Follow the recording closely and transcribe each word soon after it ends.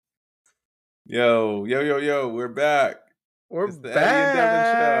Yo, yo, yo, yo, we're back. We're It's the Eddie and Devin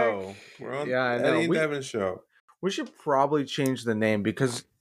back. show. We're on Yeah, I the know. Eddie and We Devin show. we should probably change the name because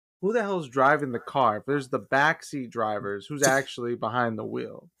who the hell's driving the car? If there's the backseat drivers, who's actually behind the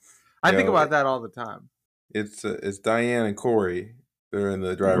wheel? I think Yo, about that all the time. it's Diane and Corey. They're in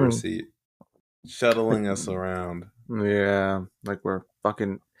the driver's Mm. seat, shuttling us around. Yeah, like we're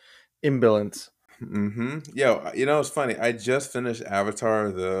fucking imbalanced. Yo, it's funny. I just finished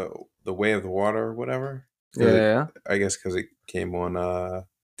Avatar, the Way of the Water, or whatever. 'Cause Yeah. I guess because it came on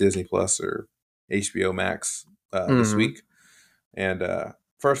Disney Plus or HBO Max this Mm-hmm. week. And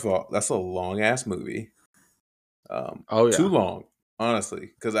first of all, that's a long ass movie. Oh Too yeah. long,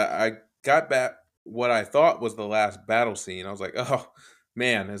 honestly, because I got back what I thought was the last battle scene. I was like, oh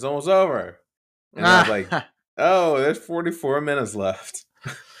man, it's almost over, and then I was like, oh, there's 44 minutes left.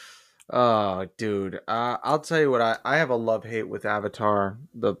 Oh, dude. I'll tell you what. I have a love hate with Avatar,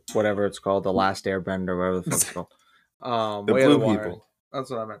 the whatever it's called, the Last Airbender, whatever the fuck it's called. The Way of the blue Water. people. That's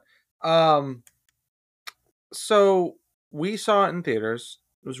what I meant. So we saw it in theaters.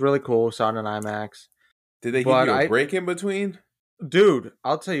 It was really cool. We saw it in IMAX. Did they give But you a break in between? dude,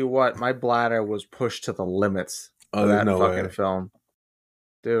 I'll tell you what, my bladder was pushed to the limits Oh, for there's that no fucking way. film.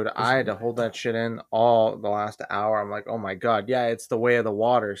 Dude, I had to hold that shit in all the last hour. I'm like, oh my god, yeah, it's the way of the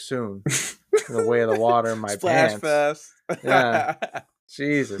water soon. The way of the water in my Splash pants. Fest. Yeah.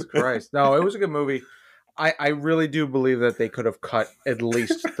 Jesus Christ. No, it was a good movie. I really do believe that they could have cut at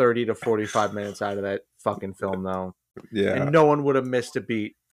least 30 to 45 minutes out of that fucking film, though. Yeah. And no one would have missed a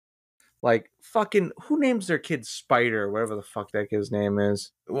beat. Like, fucking, who names their kid Spider, whatever the fuck that kid's name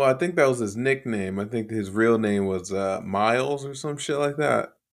is? Well, I think that was his nickname. I think his real name was Miles or some shit like that.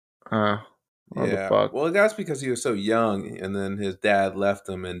 What the Yeah. fuck? Well, that's because he was so young, and then his dad left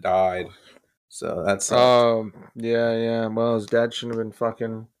him and died. So that sucked. Yeah. Well, his dad shouldn't have been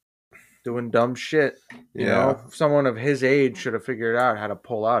fucking doing dumb shit. You Yeah. know, someone of his age should have figured out how to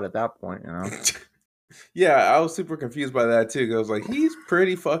pull out at that point, you know? Yeah, I was super confused by that too. 'Cause I was like, he's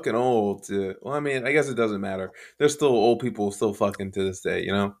pretty fucking old. Well, I mean, I guess it doesn't matter. There's still old people still fucking to this day,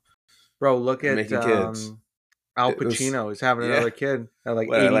 Bro, look and at making kids. Al It was, Pacino. He's having yeah, another kid at like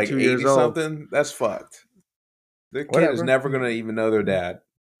what, like 82 years 80 old. something? That's fucked. Their kid is Whatever. never gonna even know their dad.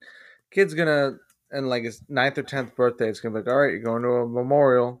 Kid's gonna, and like his 9th or 10th birthday, it's gonna be like, all right, you're going to a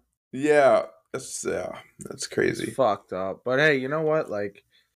memorial. That's It's crazy. fucked up. But hey, you know what? Like,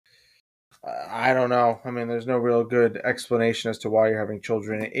 I don't know. I mean, there's no real good explanation as to why you're having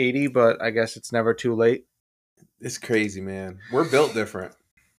children at 80, but I guess it's never too late. It's crazy, man. We're built different.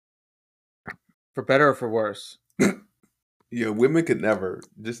 For better or for worse. Yeah, women could never.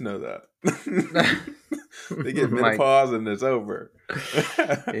 Just know that. They get menopause and it's over.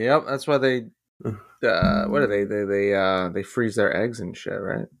 Yep, that's why they. What are they? They freeze their eggs and shit,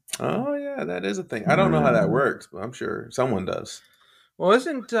 right? Oh yeah, that is a thing. I don't know how that works, but I'm sure someone does. Well,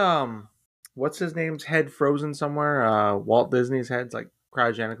 isn't what's his name's head frozen somewhere? Walt Disney's head's like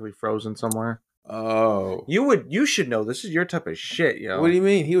cryogenically frozen somewhere. Oh, You should know. This is your type of shit, yo. what do you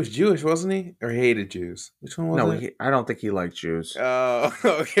mean? He was Jewish, wasn't he? Or he hated Jews? Which one was No, it? I don't think he liked Jews. Oh,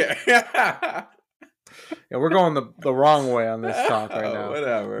 okay. Yeah, we're going the wrong way on this talk right now.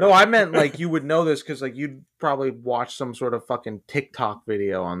 Whatever. No, I meant like you would know this because like you'd probably watch some sort of fucking TikTok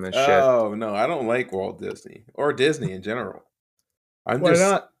video on this shit. Oh no, I don't like Walt Disney or Disney in general. Why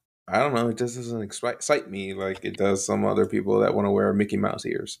not? I don't know. It just doesn't excite me like it does some other people that want to wear Mickey Mouse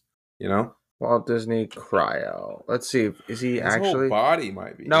ears. Walt Disney cryo. Let's see. Is he His actually? whole body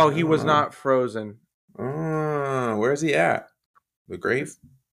might be. No, he was not frozen. Where's he at? The grave?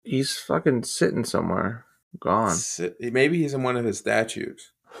 He's fucking sitting somewhere. Gone. Maybe he's in one of his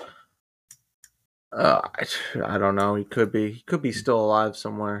statues. I don't know. He could be. He could be still alive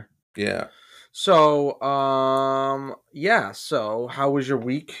somewhere. Yeah. So, yeah. So, how was your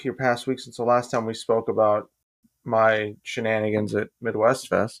week? Your past week since the last time we spoke about my shenanigans at Midwest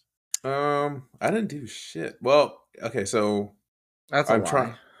Fest? I didn't do shit. Well, okay, so That's a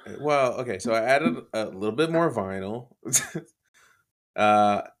lie. Well, okay, so I added a little bit more vinyl.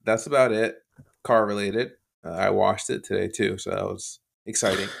 That's about it. Car related. I washed it today too, so that was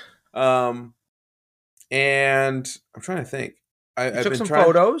exciting. And I'm trying to think. You took some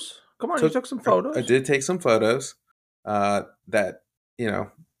photos. Come on, you took some photos. I did take some photos. That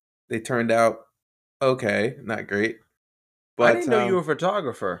they turned out okay, not great. But I didn't know you were a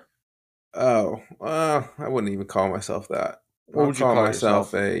photographer. Oh, I wouldn't even call myself that. What would you call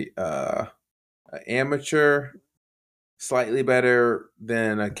myself? yourself? A amateur, slightly better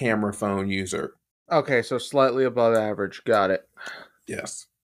than a camera phone user. Okay, so slightly above average. Got it. Yes.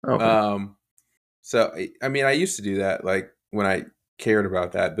 Okay. So I mean, I used to do that like when I cared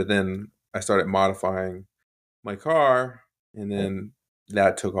about that, but then I started modifying my car, and then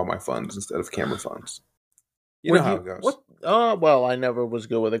that took all my funds instead of camera funds. You know Would how you it goes. what? Oh well, I never was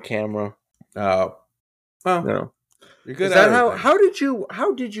good with a camera. Uh, well, No. you're Is good at that other how? things.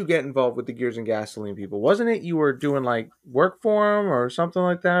 How did you get involved with the Gears and Gasoline people? Wasn't it you were doing like work for them or something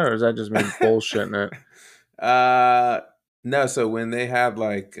like that, or is that just me bullshitting it? uh, no. So when they had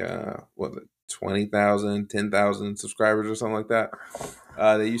like what was it, 20,000, 10,000 subscribers or something like that,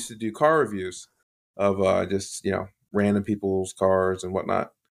 they used to do car reviews of just random people's cars and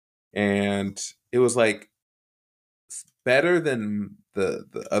whatnot, and it was like better than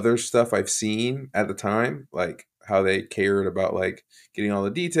the other stuff I've seen at the time, like how they cared about like getting all the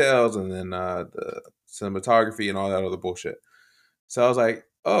details and then the cinematography and all that other bullshit. So I was like,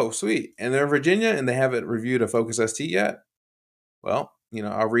 oh, sweet. And they're in Virginia and they haven't reviewed a Focus ST yet. Well,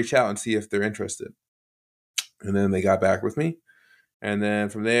 I'll reach out and see if they're interested. And then they got back with me. And then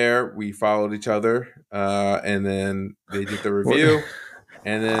from there, we followed each other. And then they did the review.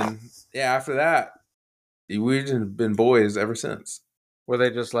 And then, yeah, after that, we've just been boys ever since. Were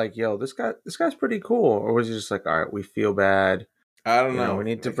they just like, "Yo, this guy's pretty cool," or was he just like, "All right, we feel bad. I don't We know.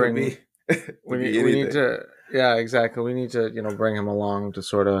 need to It could bring be, it could be we need anything. to yeah, exactly. We need to bring him along to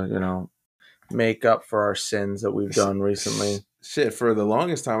sort of make up for our sins that we've done recently." Shit, for the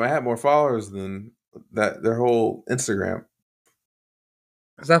longest time, I had more followers than their whole Instagram.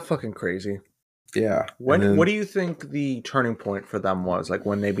 Is that fucking crazy? Yeah. And What do then you think the turning point for them was? Like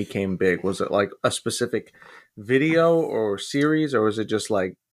when they became big? Was it like a specific video or series, or was it just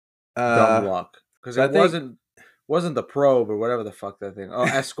like dumb luck? Because so I it think wasn't the probe or whatever the fuck that thing. Oh,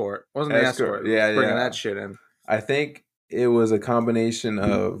 escort wasn't the escort. escort. It was Yeah, bringing yeah. that shit in. I think it was a combination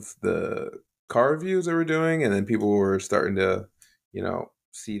of the car reviews they were doing, and then people were starting to,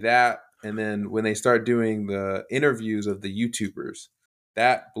 see that. And then when they start doing the interviews of the YouTubers,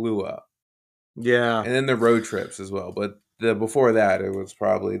 that blew up. Yeah, And then the road trips as well. But the before that, it was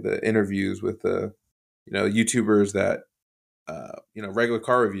probably the interviews with the, YouTubers that, regular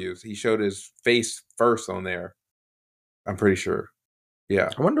car reviews. He showed his face first on there. I'm pretty sure. Yeah.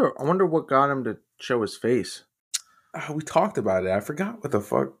 I wonder what got him to show his face. We talked about it. I forgot what the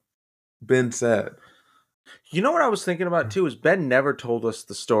fuck Ben said. You know what I was thinking about too is Ben never told us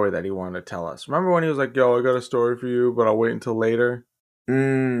the story that he wanted to tell us. Remember when he was like, "Yo, I got a story for you, but I'll wait until later." He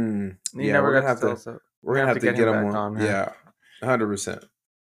Yeah, never got to tell us that. we're We're gonna gonna have have to to get get him him back on. on here. Yeah, 100%.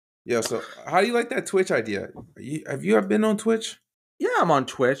 Yeah. So, how do you like that Twitch idea? Have you ever been on Twitch? Yeah, I'm on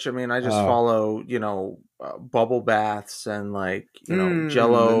Twitch. I mean, I just Oh, follow, bubble baths and like, the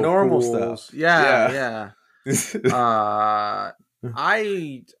Jello normal stuff. pools. Yeah, Yeah. yeah. Uh,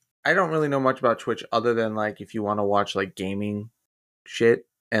 I I don't really know much about Twitch other than like if you want to watch like gaming shit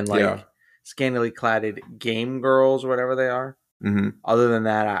and Yeah. like scantily cladded game girls or whatever they are. hmm Other than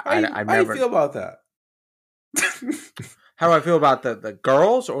that, I've How you never. feel about that? How do I feel about the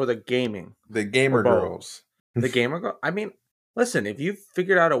girls or the gaming The or gamer both? girls. The gamer girl. I mean, listen, if you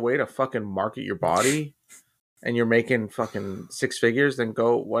figured out a way to fucking market your body and you're making fucking six figures, then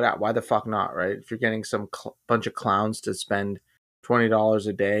go. Why the fuck not? Right? If you're getting some bunch of clowns to spend $20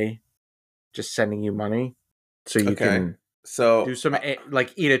 a day just sending you money, so you Okay. can do So, some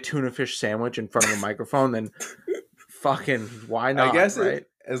like eat a tuna fish sandwich in front of a microphone, then fucking why I not? guess Right?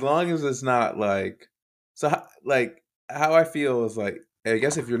 as long as it's not like, so like how I feel is like, I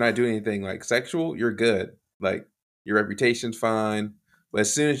guess if you're not doing anything like sexual, you're good. Like your reputation's fine. But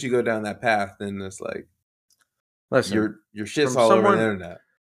as soon as you go down that path, then it's like Listen, your shit's from all over the someone. internet.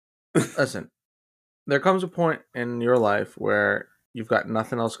 Listen, there comes a point in your life where you've got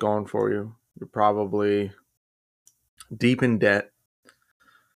nothing else going for you. You're probably deep in debt,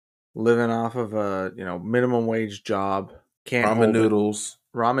 living off of a minimum wage job, can't Ramen hold it, noodles,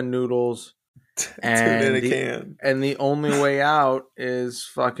 ramen noodles, tuna in and a can. the only way out is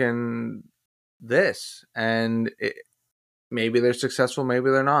fucking this. And maybe they're successful,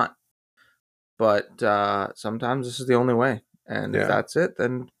 maybe they're not, but sometimes this is the only way. And if Yeah. that's it,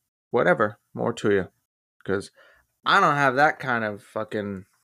 then whatever, more to you, because I don't have that kind of fucking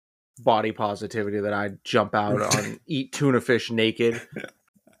body positivity that I'd jump out on eat tuna fish naked.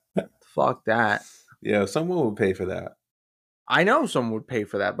 Fuck that. Yeah, someone would pay for that. I know someone would pay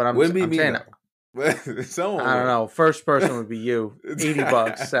for that, but Wouldn't be I'm me saying though. Someone I don't would. know. First person would be you.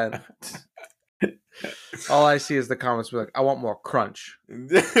 $80 sent. All I see is the comments be like, I want more crunch.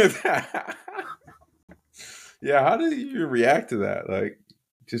 Yeah, how did you react to that? Like,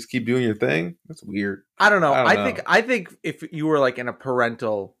 just keep doing your thing? That's weird. I don't know. I don't know. I think if you were like in a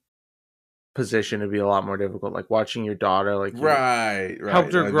parental position, it'd be a lot more difficult. Like watching your daughter, like you Right.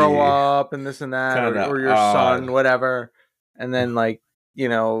 helped her That'd grow be up and this and that, kind of or your odd. son, whatever, and then like you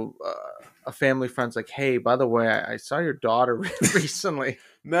know. a family friend's like, hey, by the way, I saw your daughter recently.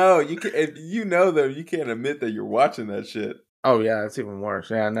 No, you can. If you know them, you can't admit that you're watching that shit. Oh yeah, it's even worse.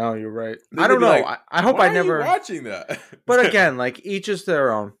 Yeah, no, you're right. Then I they'd don't be know. like, I hope "Why I are you never. watching that?" But again, like each is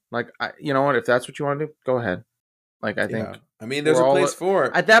their own. Like you know what? If that's what you want to do, go ahead. Like I Yeah, think I mean, there's we're a all place for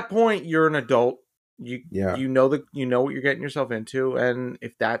it. at that point. You're an adult. You Yeah, you know what you're getting yourself into, and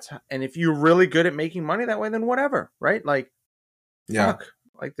if you're really good at making money that way, then whatever, right? Like yeah. fuck.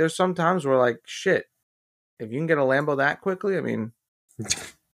 Like there's some times where like shit. If you can get a Lambo that quickly, I mean,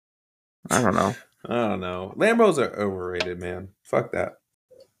 I don't know. I don't know. Lambos are overrated, man. Fuck that.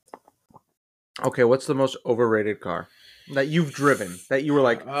 Okay, what's the most overrated car that you've driven that you were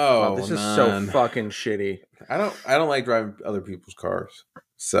like, wow, Oh, this is so none. fucking shitty? I don't like driving other people's cars.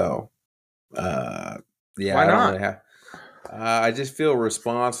 So, uh, yeah, Why I don't not? really have. I just feel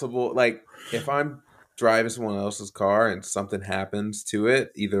responsible. Like if I'm driving someone else's car and something happens to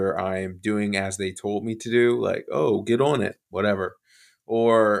it, either I'm doing as they told me to do, like, oh, get on it, whatever,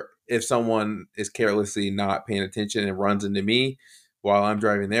 or if someone is carelessly not paying attention and runs into me while I'm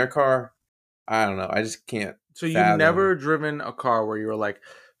driving their car, I don't know. I just can't So you've fathom. never driven a car where you were like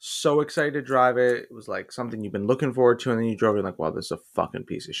so excited to drive it. It was like something you've been looking forward to, and then you drove it like, wow, this is a fucking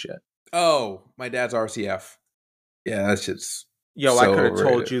piece of shit. Oh, my dad's RCF. Yeah, that shit's Yo, I so could have told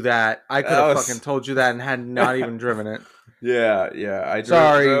overrated. you that. I could That have fucking was, told you that and had not even driven it. yeah, yeah. I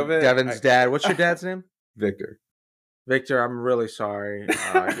Sorry, drove it. Devin's dad. What's your dad's name? Victor. Victor, I'm really sorry.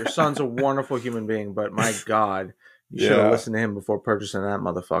 Your son's a wonderful human being, but my God, you should have Yeah. listened to him before purchasing that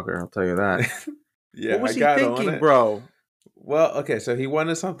motherfucker. I'll tell you that. What Yeah, I was he got on thinking, it. bro? Well, okay, so he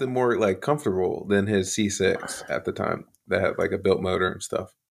wanted something more like comfortable than his C6 at the time that had like a built motor and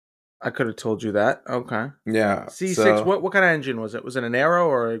stuff. I could have told you that. Okay. Yeah, C6, so what kind of engine was it? Was it an Aero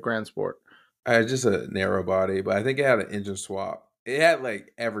or a Grand Sport? I had just a narrow body, but I think it had an engine swap. It had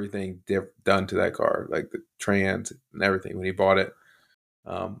like everything done to that car, like the trans and everything when he bought it.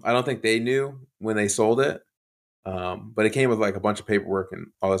 I don't think they knew when they sold it, but it came with like a bunch of paperwork and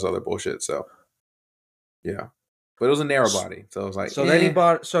all this other bullshit. So yeah, but it was a narrow body, so I was like, So then eh.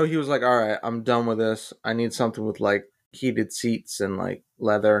 he was like, all right, I'm done with this. I need something with like heated seats and like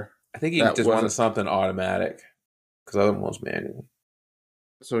leather. I think he That just wanted wasn't. something automatic because other one was manual.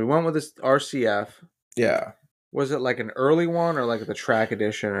 So he went with this RCF. Yeah. Was it like an early one or like the track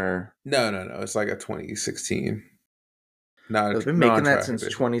edition or? No, no, no. It's like a 2016, not They've a been making that non-track since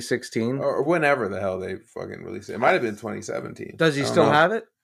edition, 2016. or whenever the hell they fucking released it. It might have been 2017. Does he I don't still know. have it?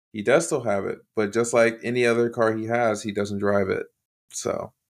 He does still have it, but just like any other car he has, he doesn't drive it.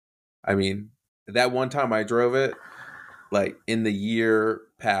 So, I mean, that one time I drove it, like in the year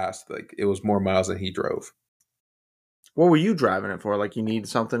past, like it was more miles than he drove. What were you driving it for? Like you need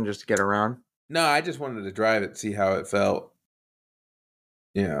something just to get around? No, I just wanted to drive it, see how it felt.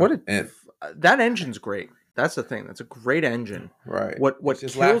 Yeah, What? and That engine's great. That's the thing. That's a great engine. right, What it's what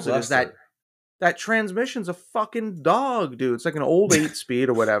just kills it is lackluster. that transmission's a fucking dog, dude. It's like an old 8 speed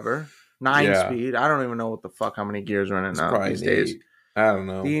or whatever. Nine Yeah, speed. I don't even know what the fuck how many gears are in it it's now probably these an days. 8. I don't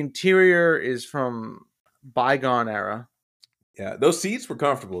know. The interior is from bygone era. Yeah, those seats were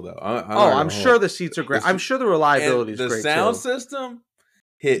comfortable though. I'm Oh, not I'm gonna sure hold. the seats are great. The I'm se- sure the reliability and is the great sound too. system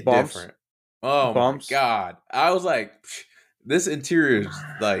hit Bumps, different. Oh my bumps. god! I was like, "Psh, this interior is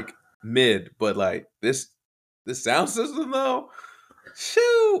like mid, but like this sound system though,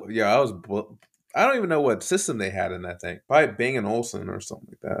 shoo! Yeah, I don't even know what system they had in that thing. Probably Bang and Olufsen or something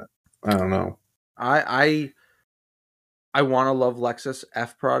like that. I don't know. I I want to love Lexus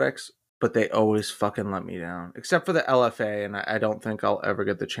F products, but they always fucking let me down. Except for the LFA, and I don't think I'll ever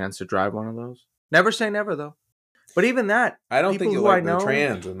get the chance to drive one of those. Never say never though. But even that, I don't think people you who I like the know,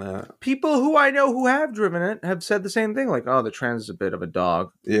 trans in that. people who I know who have driven it have said the same thing. Like, oh, the trans is a bit of a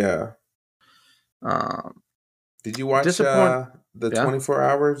dog. Yeah. Um, Did you watch disappoint. the Yeah, 24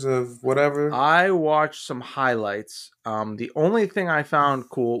 hours of whatever? I watched some highlights. The only thing I found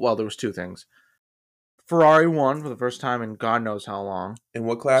cool, well, there was two things. Ferrari won for the first time in God knows how long. In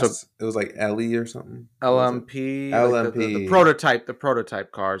what So class? It was like LE or something. What was it? LMP, like the LMP.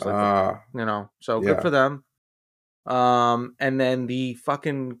 prototype cars, like Ah, so good yeah. for them. And then the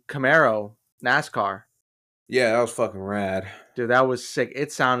fucking Camaro NASCAR, Yeah, that was fucking rad. dude, that was sick.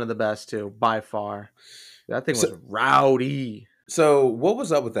 It sounded the best too, by far. That thing So, was rowdy. so what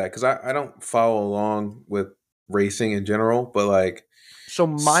was up with that? Because I don't follow along with racing in general, but like, So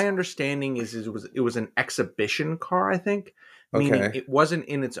my understanding is it was an exhibition car, I think, meaning okay. it wasn't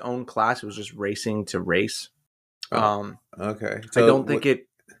in its own class. It was just racing to race. Oh, Um, okay. I So don't what? think it.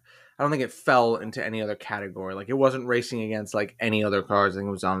 I don't think it fell into any other category. Like it wasn't racing against like any other cars. I think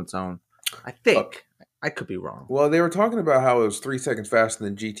it was on its own. I Uh, think. I could be wrong. Well, they were talking about how it was 3 seconds faster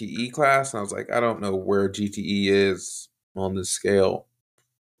than GTE class, and I was like, I don't know where GTE is on this scale.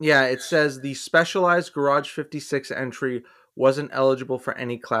 Yeah, it says the specialized Garage 56 entry wasn't eligible for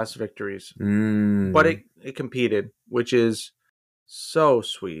any class victories, but Mm, it competed, which is so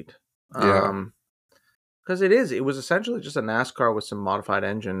sweet. yeah. Because it was essentially just a NASCAR with some modified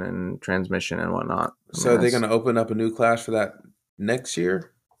engine and transmission and whatnot. I So mean, they're going to open up a new class for that next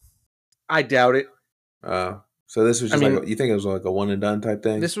year? I doubt it. So this was I just like, mean, you think it was like a one and done type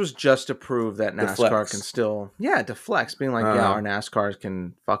thing? this was just to prove that The NASCAR can flex. still, yeah, to flex, being like, yeah, our NASCARs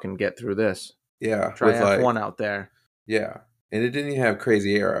can fucking get through this. Yeah, Try with F1 like, out there. yeah. And it didn't even have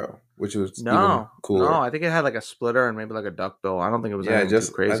crazy arrow, which was even No, cooler. I think it had like a splitter and maybe like a duckbill. I don't think it was Yeah, anything too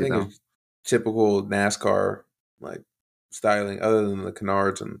just, I crazy think though. it's typical NASCAR, like, styling, other than the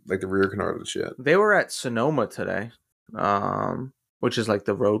canards and like the rear canards and shit. They were at Sonoma today, which is like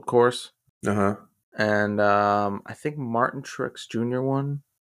the road course, Uh huh. and I think Martin Truex Jr. won.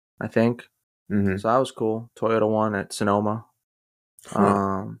 I think Mm-hmm. so. That was cool. Toyota won at Sonoma.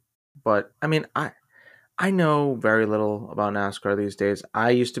 Huh. But I mean, I know very little about NASCAR these days.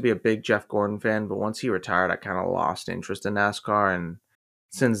 I used to be a big Jeff Gordon fan, but once he retired, I kind of lost interest in NASCAR, and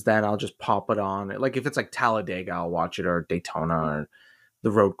since then, I'll just pop it on. Like if it's like Talladega, I'll watch it, or Daytona, or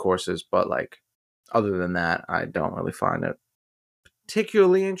the road courses. But like other than that, I don't really find it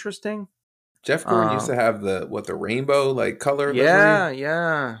particularly interesting. Jeff Gordon used Uh, to have the rainbow like color yeah, livery.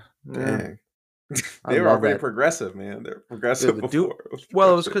 yeah, yeah. Dang. I They were love already that. progressive, man. They're The progressive the Du before. It was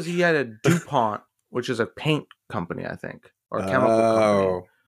Well, it was progressive. because he had a DuPont, which is a paint company, I think, or a chemical company. Oh.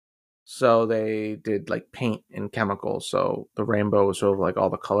 So they did like paint and chemicals. So the rainbow was sort of like all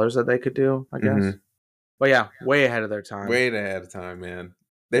the colors that they could do, I guess. Mm-hmm. But yeah, way ahead of their time. Way ahead of time, man.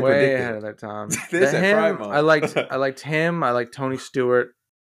 They Way predicted ahead of it. their time. They The said Pride him, Month. I liked him. I liked Tony Stewart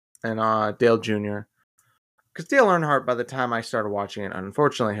and Dale Jr. Because Dale Earnhardt, by the time I started watching it,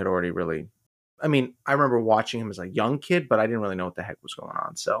 unfortunately, had already really. I mean, I remember watching him as a young kid, but I didn't really know what the heck was going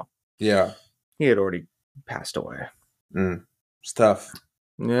on. So Yeah. he had already passed away. It's tough.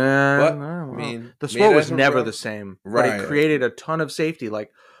 Yeah, But, no, I well, mean, the made sport it was as a never real. the same, but it Right. created a ton of safety.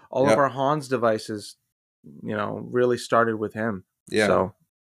 Like all of our Yep. Hans devices, really started with him. Yeah. So,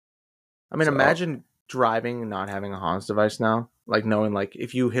 I mean, So, imagine driving and not having a Hans device now. Like knowing, like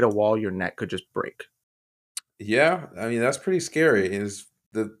if you hit a wall, your neck could just break. yeah. I mean, that's pretty scary. Is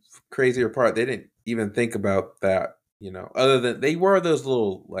the crazier part. They didn't even think about that, other than they wore those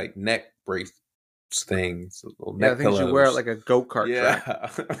little, like, neck brace things, those little Yeah, neck things you wear at pillows. like a go-kart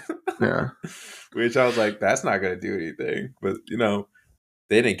track. Yeah. Yeah. Which I was like, that's not going to do anything. But,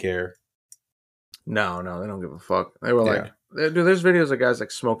 they didn't care. No, they don't give a fuck. They were Yeah. like, dude, there's videos of guys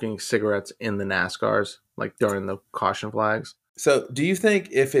like smoking cigarettes in the NASCARs, like during the caution flags. So, do you think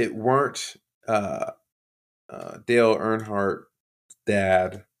if it weren't Dale Earnhardt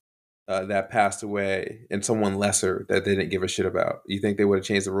dad that passed away and someone lesser that they didn't give a shit about, you think they would have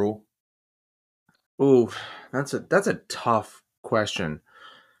changed the rule? Ooh, that's a tough question.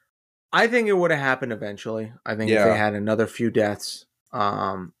 I think it would have happened eventually. I think if they Yeah. had another few deaths.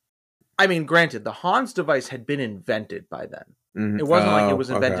 I mean, granted, the Hans device had been invented by then. It wasn't like it Oh, was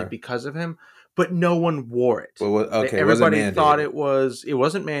invented okay. because of him, but no one wore it. Well, okay, it wasn't Everybody thought mandated. it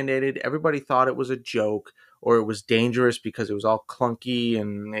wasn't mandated. Everybody thought it was a joke or it was dangerous because it was all clunky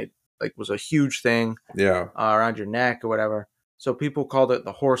and it like was a huge thing Yeah. around your neck or whatever. So people called it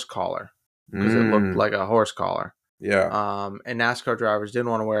the horse collar because it looked Mm, like a horse collar. yeah. And NASCAR drivers didn't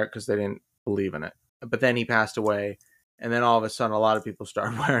want to wear it because they didn't believe in it. But then he passed away, and then all of a sudden, a lot of people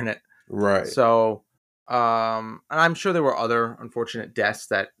started wearing it. Right. So, and I'm sure there were other unfortunate deaths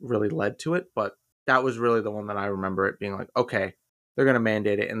that really led to it, but that was really the one that I remember it being like, okay, they're going to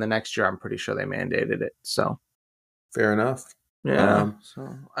mandate it. And the next year, I'm pretty sure they mandated it. So, Fair enough. yeah. So,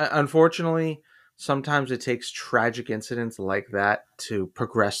 unfortunately, sometimes it takes tragic incidents like that to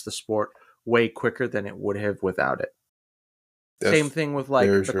progress the sport way quicker than it would have without it. Same That's thing with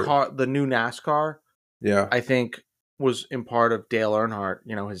very like true. the new NASCAR. Yeah. I think was in part of Dale Earnhardt.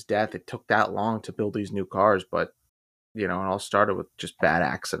 His death. It took that long to build these new cars, but it all started with just bad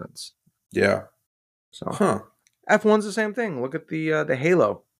accidents. Yeah. So Huh. F1's the same thing. Look at the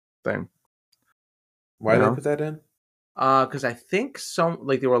Halo thing. Why did they put that in? Because I think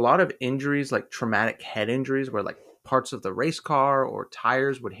there were a lot of injuries, like traumatic head injuries, where like parts of the race car or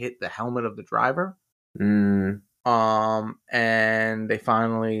tires would hit the helmet of the driver. Mm. And they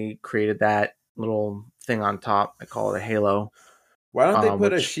finally created that little thing on top. I call it a halo. Why don't they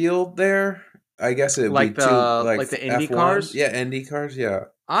put a Which shield there? I guess it'd be like too, the like, like the Indy F1. cars. Yeah, Indy cars. Yeah.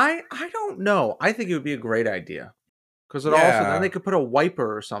 I don't know. I think it would be a great idea because it also then they Yeah. could put a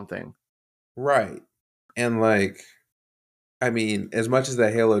wiper or something. Right. And like, I mean, as much as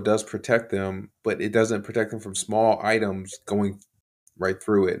that halo does protect them, but it doesn't protect them from small items going right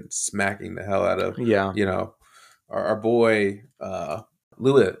through it and smacking the hell out of, Yeah. you know, our boy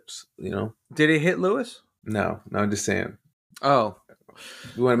Lewis, Did it hit Lewis? No, I'm just saying. Oh.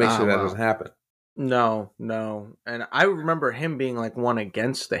 We want to make Ah, sure that doesn't well. happen. No, no. And I remember him being like one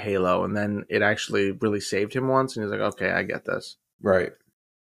against the Halo, and then it actually really saved him once, and he's like, okay, I get this. Right.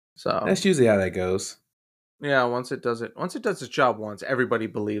 So That's usually how that goes. yeah, once it does its job once, everybody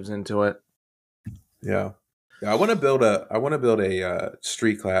believes into it. Yeah. Yeah, I want to build a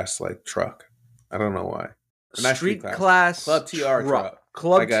street class like truck. I don't know why. Or not street Street class. class Club TR truck. truck.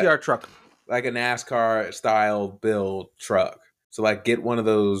 Club Like a TR truck. like a NASCAR style build truck. So like get one of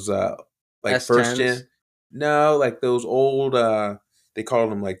those like first S10s. gen. No, like those old they call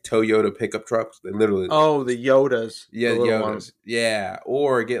them like Toyota pickup trucks. They literally Oh, the Yodas, yeah, the little ones. Yodas. Yeah.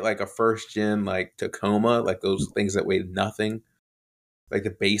 Or get like a first gen like Tacoma, like those things that weigh nothing. Like the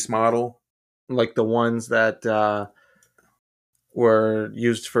base model. Like the ones that were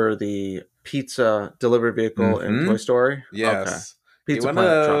used for the pizza delivery vehicle in Mm-hmm. Toy Story. Okay. Yes. Get Pizza one of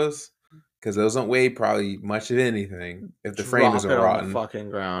Planet truck. those. Because those don't weigh probably much of anything if the frame Drop isn't it on the rotten. fucking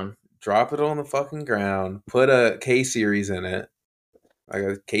ground. Drop it on the fucking ground. Put a K series in it, like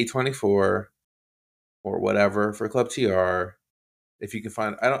a K24 or whatever for Club TR. If you can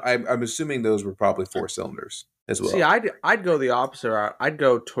find, I don't. I'm assuming those were probably 4 cylinders as See, well. I'd go the opposite route. I'd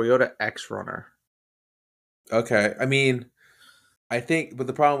go Toyota X Runner. Okay, I mean, I think, but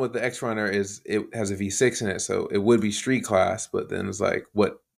the problem with the X Runner is it has a V6 in it, so it would be street class. But then it's like,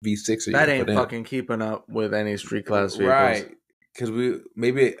 what V6 are you That gonna put ain't in? fucking keeping up with any street class vehicles. Right. Because we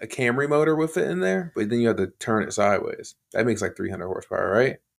maybe a Camry motor would fit in there, but then you have to turn it sideways. That makes like 300 horsepower,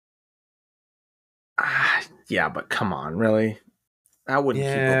 right? Ah, yeah, but come on, really? That wouldn't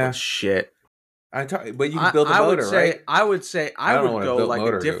keep up with Yeah, shit. but you can build a motor, right? I I don't know would what a go built like a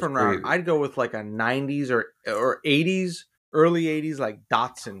motor goes different route. crazy. I'd go with like a 90s or 80s, early 80s like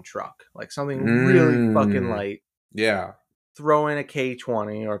Datsun truck. Like something really fucking Mm, light. yeah, Throw in a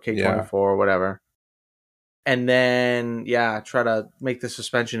K20 or yeah. K24 or whatever. And then yeah, try to make the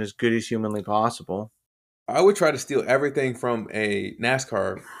suspension as good as humanly possible. I would try to steal everything from a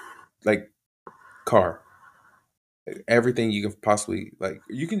NASCAR like car. Everything you can possibly like.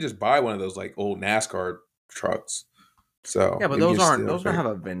 You can just buy one of those like old NASCAR trucks. So Yeah, but maybe you steal those don't everything. have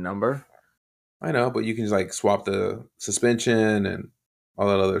a VIN number. I know, but you can just like swap the suspension and all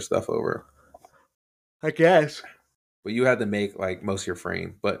that other stuff over. I guess. But you had to make like most of your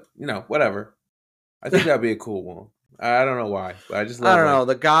frame. But whatever. I think that'd be a cool one. I don't know why, but I just I love don't know.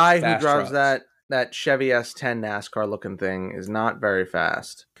 like The guy who fast drives trucks. that Chevy S10 NASCAR looking thing is not very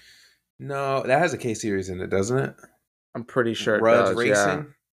fast. No, that has a K series in it, doesn't it? I'm pretty sure it Rudd's does. Yeah.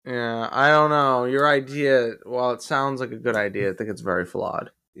 Racing. Yeah. I don't know. Your idea, while it sounds like a good idea, I think it's very flawed.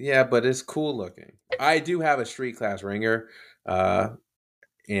 Yeah, but it's cool looking. I do have a street class ringer, uh,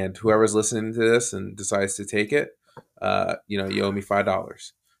 and whoever's listening to this and decides to take it, you owe me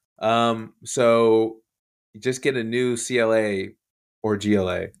 $5. So just get a new CLA or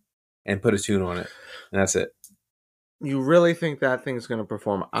GLA and put a tune on it, and that's it. You really think that thing's going to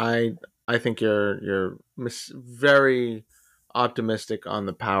perform? I think you're very optimistic on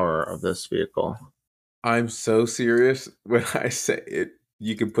the power of this vehicle. I'm so serious when I say it.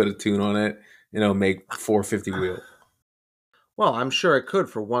 You can put a tune on it, and it'll make 450 wheel. Well, I'm sure it could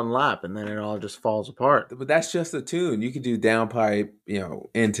for one lap, and then it all just falls apart. But that's just a tune. You can do downpipe,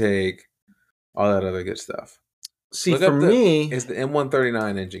 intake, all that other good stuff. See, Look for up the me, it's the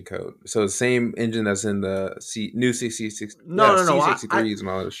M139 engine code. So the same engine that's in the new CC6, no, no, no. C63s and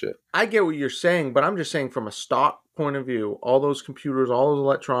all that shit. I get what you're saying, but I'm just saying from a stock point of view, all those computers, all those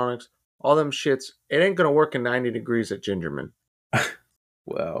electronics, all them shits, it ain't gonna work in 90 degrees at Gingerman.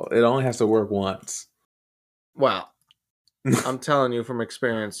 Well, it only has to work once. Well, I'm telling you from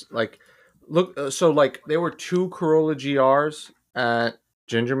experience. Like, look, so like there were two Corolla GRs at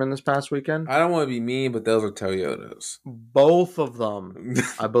Gingerman this past weekend. I don't want to be mean, but those are Toyotas. Both of them,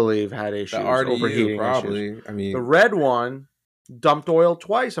 The I believe, had issues, RDU overheating issues. probably. I The mean, red one dumped oil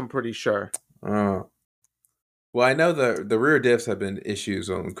twice. I'm pretty sure. uh, well, I know the rear diffs have been issues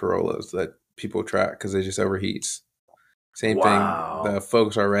on Corollas that people track because they just overheats. Same thing. The Wow.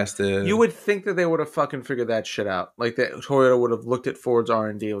 folks are You arrested. would think that they would have fucking figured that shit out. Like that Toyota would have looked at Ford's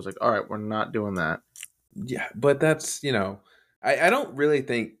R&D and was like, all right, we're not doing that. Yeah, but that's I don't really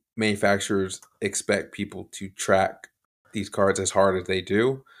think manufacturers expect people to track these cards as hard as they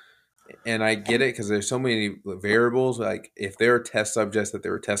do. And I get it because there's so many variables. Like if their test subjects that they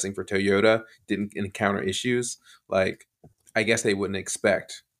were testing for Toyota didn't encounter issues, like I guess they wouldn't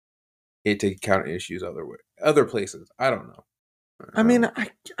expect it to counter issues other places. I don't know. I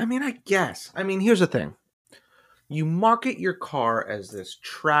guess. I mean, here's the thing. You market your car as this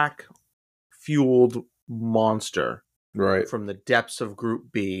track fueled monster Right. from the depths of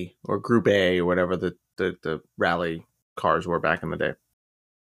Group B or Group A or whatever the rally cars were back in the day.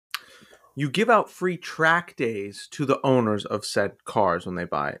 You give out free track days to the owners of said cars when they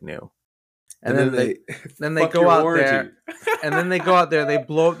buy it new. And then they fuck go your out warranty. there, and then they go out there, they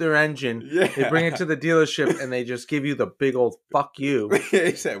blow up their engine, they bring it Yeah. to the dealership, and they just give you the big old fuck you.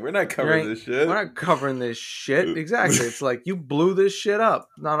 He said, "We're not covering this shit. We're not covering this shit." Exactly. It's like, you blew this shit up.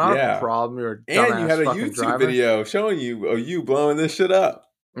 Not our Yeah. problem. You're a And you dumbass had a fucking YouTube driver. video showing you of you blowing this shit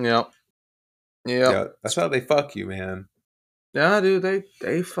up. Yep. Yeah, that's how they fuck you, man. Yeah, dude, they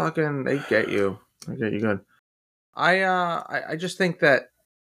get you. They get you good. I just think that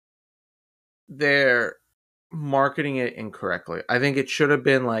they're marketing it incorrectly. I think it should have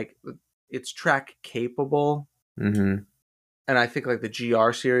been like, it's track capable. Mm-hmm. And I think like the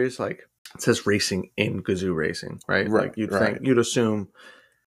GR series, like it says racing in Gazoo Racing, right? Like you'd assume,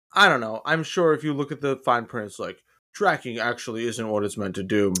 I don't know. I'm sure if you look at the fine print, it's like tracking actually isn't what it's meant to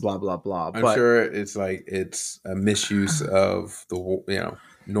do, blah blah blah. I'm sure it's like it's a misuse of the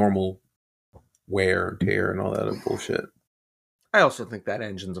normal wear and tear and all that other bullshit. I also think that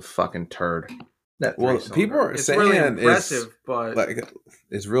engine's a fucking turd. People are saying really impressive, but like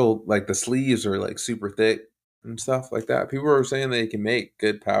it's real. Like the sleeves are like super thick and stuff like that. People are saying they can make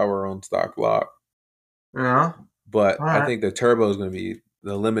good power on stock block. Yeah, but I think the turbo is going to be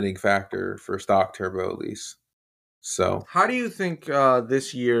the limiting factor for stock turbo at least. So, how do you think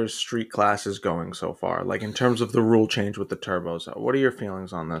this year's street class is going so far? Like in terms of the rule change with the turbos, what are your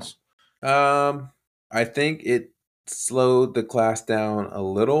feelings on this? I think it slowed the class down a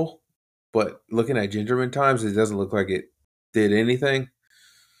little, but looking at Gingerman times, it doesn't look like it did anything.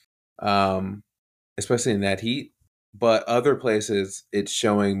 Especially in that heat. But other places, it's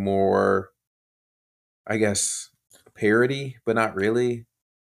showing more, I guess, parity, but not really.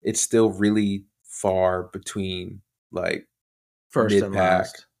 It's still really far between like First mid and pack.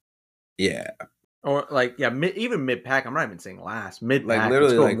 last. Yeah. Or like, yeah, even mid pack. I'm not even saying last. Mid pack. Like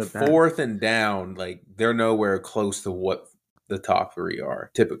literally like fourth and down, like they're nowhere close to what the top three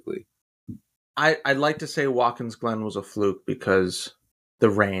are typically. I'd like to say Watkins Glen was a fluke because the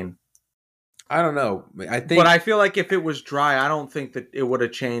rain. I don't know. I think, but I feel like if it was dry, I don't think that it would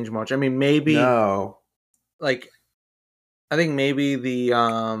have changed much. I mean, maybe no. Like, I think maybe the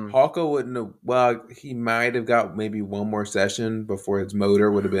Hawko wouldn't have. Well, he might have got maybe one more session before his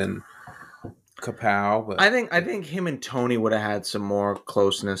motor would have been kapow. But I think him and Tony would have had some more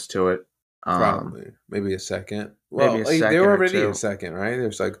closeness to it. Probably maybe a second. Well, maybe a second they were already or two. A second, right?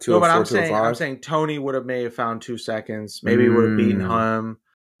 There's like 204, no, but I'm saying Tony would have may have found 2 seconds. Maybe would have beaten him.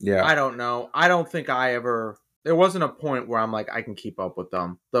 Yeah, I don't know. I don't think there wasn't a point where I'm like, I can keep up with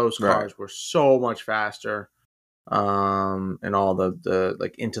them. Those cars were so much faster. And all the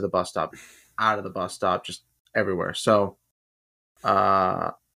like into the bus stop, out of the bus stop, just everywhere. So,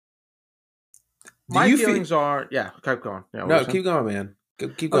 my feelings are, yeah, keep going. Yeah, no, keep going, man.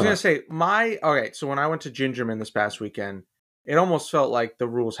 Keep going. I was gonna say so when I went to Gingerman this past weekend, it almost felt like the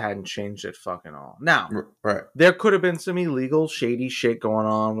rules hadn't changed at fucking all. Now, there could have been some illegal, shady shit going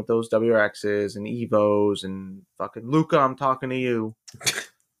on with those WRXs and Evos and fucking Luca. I'm talking to you.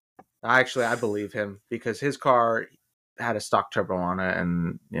 Actually, I believe him because his car had a stock turbo on it,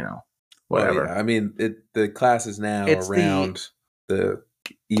 and whatever. Well, yeah. I mean, the class is now around the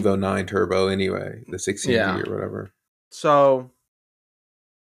Evo 9 turbo anyway, the 16G or whatever. So,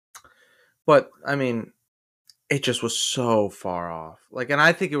 but I mean, it just was so far off. Like, and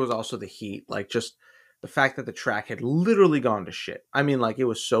I think it was also the heat, like just the fact that the track had literally gone to shit. I mean, like it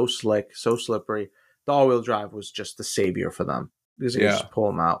was so slick, so slippery. The all-wheel drive was just the savior for them because you could just pull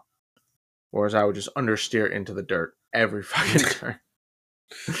them out. Whereas I would just understeer into the dirt every fucking turn.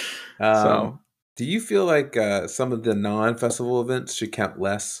 So, do you feel like some of the non-festival events should count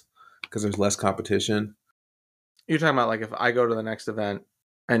less because there's less competition? You're talking about like if I go to the next event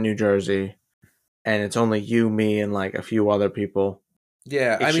in New Jersey and it's only you, me, and like a few other people.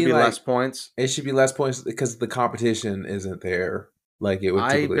 Yeah, it should be less points. It should be less points because the competition isn't there like it would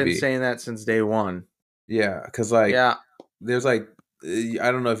typically be. I've been saying that since day one. Yeah, because there's like,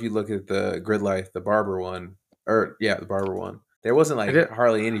 I don't know if you look at the Grid Life, the Barber one, the Barber one. There wasn't like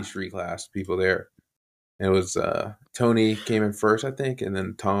hardly any street class people there. And it was Tony came in first, I think, and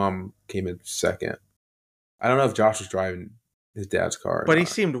then Tom came in second. I don't know if Josh was driving his dad's car, but he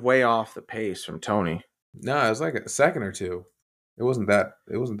seemed way off the pace from Tony. No, it was like a second or two. It wasn't that.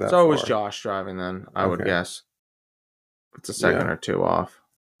 So far. It was Josh driving then. I would guess it's a second or two off.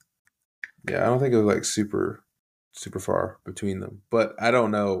 Yeah, I don't think it was like super far between them. But I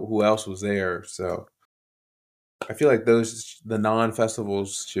don't know who else was there, so I feel like the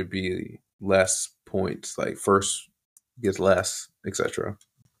non-festivals should be less points. Like first gets less, etc.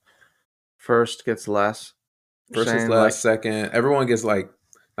 First gets less. You're First gets saying less, like second, everyone gets like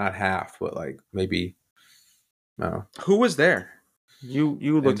not half, but like maybe no. who was there? You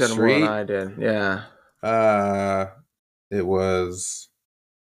And looked at it more than street, I did. Yeah. uh, it was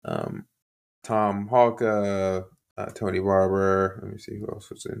um Tom Hawka, Tony Barber. Let me see who else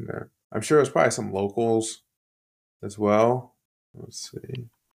was in there. I'm sure it was probably some locals as well. Let's see.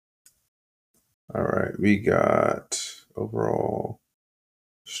 All right, we got overall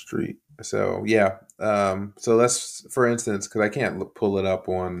street. So yeah, so let's for instance, because I can't pull it up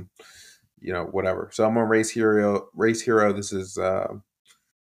on whatever. So I'm on race hero. Race hero. This is uh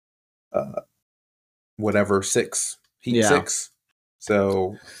whatever heat Yeah. six.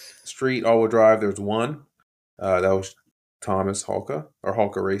 So street all wheel drive. There's one. That was Thomas Halka or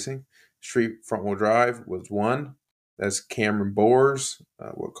Halka Racing. Street front wheel drive was one. That's Cameron Bowers.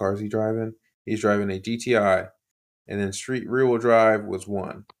 What car is he driving? He's driving a GTI. And then street rear wheel drive was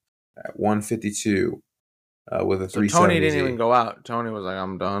one at 152 with a So Tony didn't 370Z. even go out. Tony was like,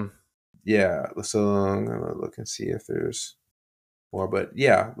 I'm done. Yeah, so I'm gonna look and see if there's more. But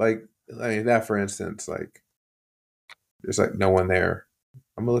yeah, like I mean that for instance, like there's like no one there.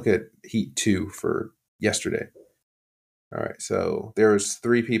 I'm gonna look at Heat 2 for yesterday. All right, so there was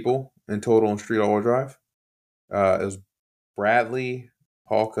 3 people in total in street all-wheel drive. It was Bradley,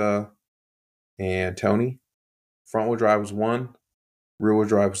 Halka, and Tony. Front wheel drive was one. Rear wheel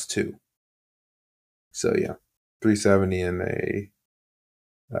drive was two. So yeah, 370 and a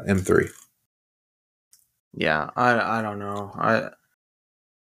M3. Yeah, I don't know.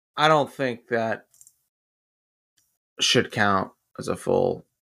 I don't think that should count as a full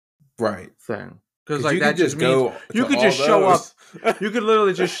Right. thing. Because Because like you could that just just means go you to could all just show up. those. You could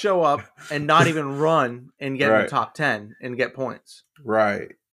literally just show up and not even run and get in the Right. top 10 and get points.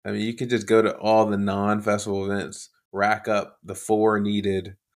 Right. I mean, you could just go to all the non-festival events, rack up the 4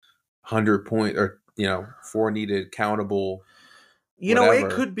 needed 100 point or 4 needed countable You know, it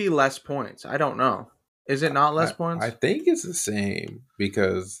whatever. could be less points. I don't know. Is it not less I points? think it's the same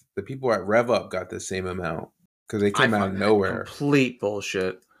because the people at Rev Up got the same amount because they I came out of find that nowhere. complete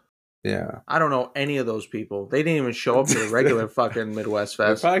bullshit. Yeah. I don't know any of those people. They didn't even show up to the regular fucking Midwest They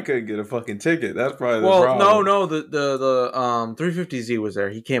Fest. probably couldn't get a fucking ticket. That's probably the Well, problem. no, the 350Z was there.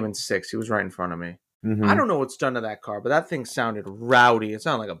 He came in 6th. He was right in front of me. I Mm-hmm. don't know what's done to that car, but that thing sounded rowdy. It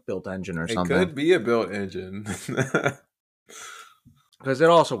sounded like a built engine or It something. could be a built engine. Because it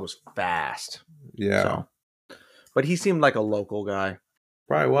also was fast. Yeah. So, but he seemed like a local guy.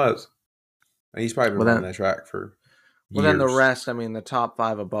 Probably was. And he's probably been running that track for Well, then the years. rest, I mean, the top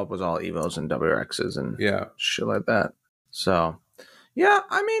 5 above was all Evos and WRXs and Yeah. shit like that. So, yeah,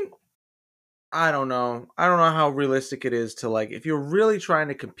 I mean, I don't know. I don't know how realistic it is to, like, if you're really trying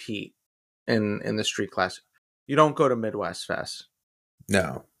to compete in the street class, you don't go to Midwest Fest.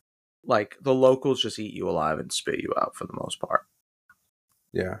 No. Like, the locals just eat you alive and spit you out for the most part.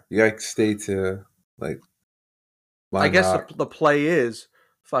 Yeah. You gotta stay to like Lime I guess Rock. the play is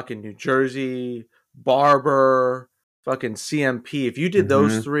fucking New Jersey, Barber, fucking CMP. If you did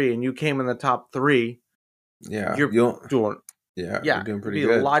those 3 and you came in the top 3, Yeah. you're doing Yeah, yeah, you're doing it'd pretty be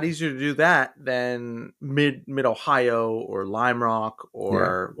a good. lot easier to do that than mid Ohio or Lime Rock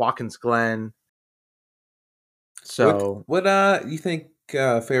or Watkins Glen. So What you think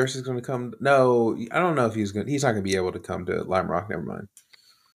Ferris is gonna come? No, I don't know if he's not gonna be able to come to Lime Rock, never mind.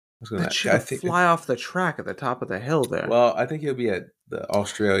 that shit I would think fly off the track at the top of the hill there. well, I think he'll be at the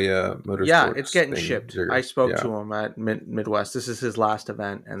Australia Motorsports. Yeah, it's getting thing, shipped. bigger. I spoke to him at Midwest. This is his last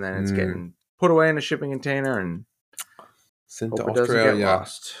event, and then it's getting put away in a shipping container and sent hope to it doesn't get Australia.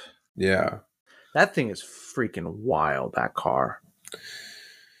 lost. Yeah. That thing is freaking wild, that car.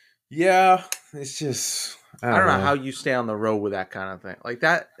 Yeah, it's just I don't know how you stay on the road with that kind of thing. Like,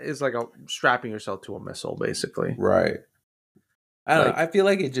 that is like strapping yourself to a missile, basically. Right. I don't know. Like, I feel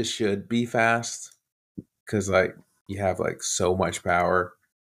like it just should be fast because like you have like so much power.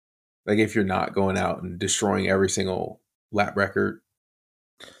 Like if you're not going out and destroying every single lap record,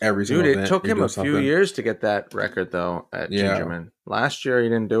 every single dude, event, it took you're him doing a few something. years to get that record, though, at Gingerman. Last year, he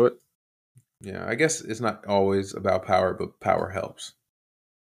didn't do it. Yeah, I guess it's not always about power, but power helps.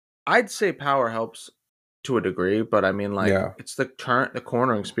 I'd say power helps to a degree, but I mean, like, it's the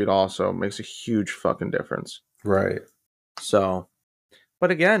cornering speed also makes a huge fucking difference. Right. So, but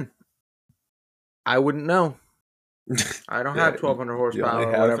again, I wouldn't know. I don't have 1,200 horsepower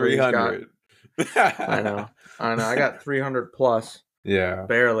or whatever he's got. I know. I got 300 plus. Yeah.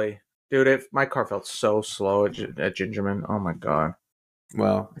 Barely. Dude, my car felt so slow at Gingerman. Oh my god.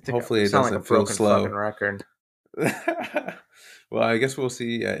 Well, I think I hopefully it sound like a doesn't feel broken fucking slow. record. Well, I guess we'll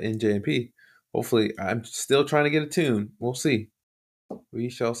see in JMP. Hopefully, I'm still trying to get a tune. We'll see. We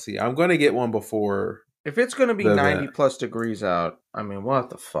shall see. I'm going to get one before If it's gonna be the 90 event. plus degrees out, I mean, what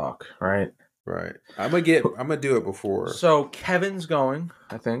the fuck, right? Right. I'm gonna do it before. So Kevin's going,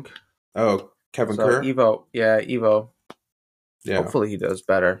 I think. Oh, Kevin So Kerr. Evo. Yeah. Hopefully he does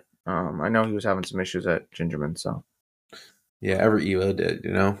better. I know he was having some issues at Gingerman, so Yeah. Every Evo did.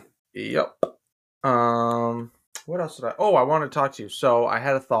 yep. What else did I? Oh, I want to talk to you. So I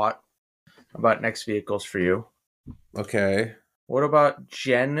had a thought about next vehicles for you. Okay. What about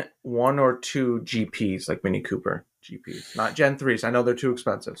Gen 1 or 2 GPs like Mini Cooper GPs? Not Gen 3s. I know they're too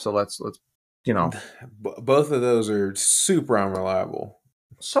expensive. So let's Both of those are super unreliable.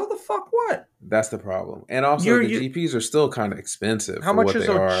 So the fuck what? That's the problem. And also, You're the you GPs are still kind of expensive How for much what is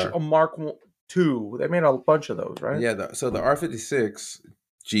they are. a Mark II? They made a bunch of those, right? Yeah. So the R56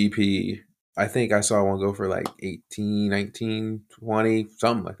 GP, I think I saw one go for like 18, 19, 20,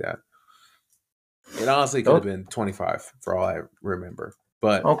 something like that. It honestly could have been 25 for all I remember.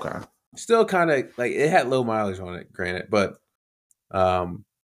 But Okay. still kind of like it had low mileage on it, granted. But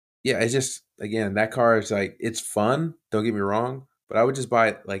yeah, it's just, again, that car is like, it's fun. Don't get me wrong. But I would just buy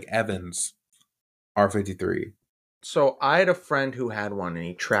it like Evans R53. So I had a friend who had one and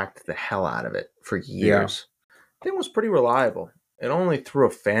he tracked the hell out of it for Yeah. years. It was pretty reliable. It only threw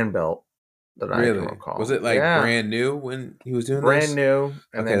a fan belt that I can Really? Was recall. it like Yeah. brand new when he was doing Brand this? new.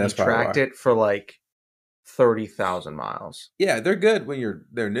 And Okay, then he that's probably tracked why. it for like 30,000 miles. Yeah, they're good when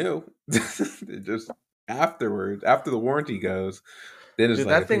they're new. Just afterwards, after the warranty goes, then it's Dude,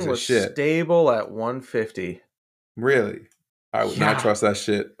 like a that piece thing of was shit. stable at 150. Really? I would not Yeah. trust that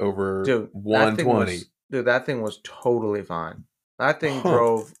shit over Dude, 120. that thing was totally fine. That thing Huh.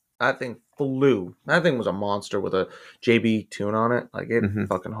 drove, that thing flew. That thing was a monster with a JB tune on it. Like it Hmm.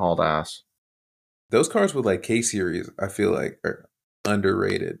 fucking hauled ass. Those cars with like K series, I feel like are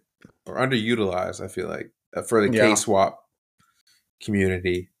underrated or underutilized. I feel like for the K Yeah. swap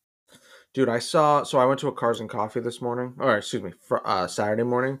community. Dude, so I went to a Cars and Coffee this morning, or excuse me, for Saturday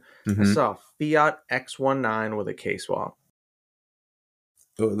morning. I Hmm. saw a Fiat X19 with a K swap.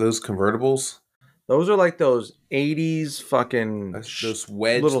 Those convertibles, Those are like those 80s fucking those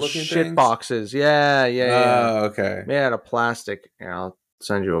wedge little looking shit things. boxes. Yeah, yeah, yeah. Oh, okay. Made out of plastic. Yeah, I'll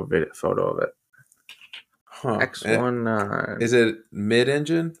send you a photo of it. Huh. X19. Is it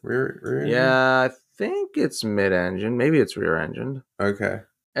mid-engine, rear engine? Yeah, I think it's mid-engine. Maybe it's rear-engined. Okay.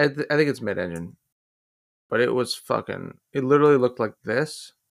 I think it's mid-engine. But it was fucking... It literally looked like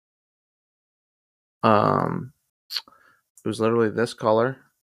this. It was literally this color.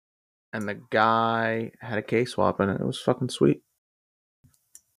 And the guy had a K swap in it. It was fucking sweet.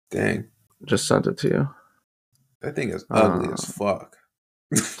 Dang. Just sent it to you. That thing is ugly as fuck.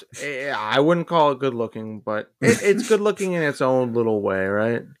 I wouldn't call it good looking, but it's good looking in its own little way,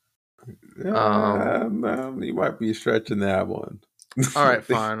 right? No, you might be stretching that one. All right,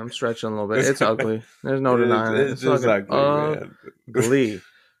 fine. I'm stretching a little bit. It's ugly. There's no denying it. It's It's just fucking ugly, man.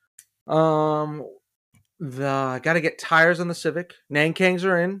 ugly. Got to get tires on the Civic. Nankangs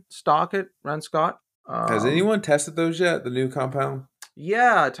are in stock at Ren Scott. Has anyone tested those yet? The new compound?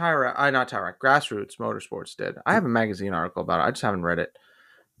 Yeah, not Tire Rack. Grassroots Motorsports did. I have a magazine article about it. I just haven't read it.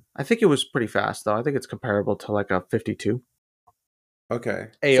 I think it was pretty fast though. I think it's comparable to like a 52. Okay.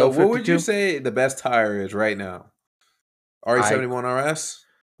 AO So what would 52. you say the best tire is right now? RE71 RS?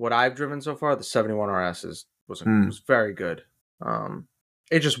 What I've driven so far, the 71 RS was very good.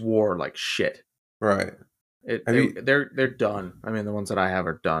 It just wore like shit. Right. They're done. I mean, the ones that I have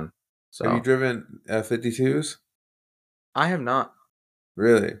are done. So Have you driven 52s? I have not.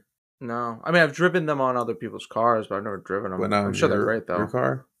 Really? No, I mean I've driven them on other people's cars, but I've never driven them. But not I'm on sure they're great your though.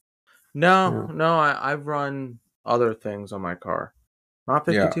 car? No, Yeah. no, I've run other things on my car, not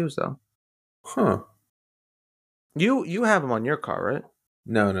Yeah. 52s though. Huh. You have them on your car, right?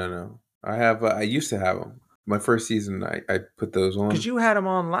 No. I have. I used to have them. My first season, I put those on. Because you had them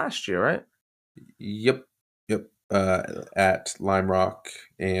on last year, right? Yep. At Lime Rock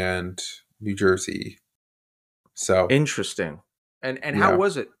and New Jersey. So Interesting. And yeah. how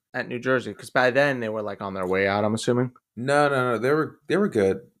was it at New Jersey? Because by then they were like on their way out. I'm assuming. No. They were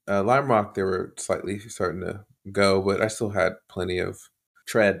good. Lime Rock, they were slightly starting to go, but I still had plenty of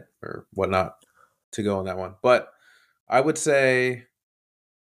tread or whatnot to go on that one. But I would say,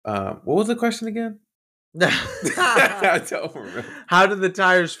 what was the question again? I don't remember. How did the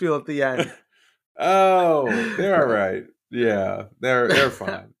tires feel at the end? Oh, they're all right. Yeah, they're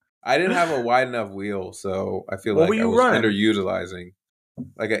fine. I didn't have a wide enough wheel, so I feel What like were I you was running? underutilizing.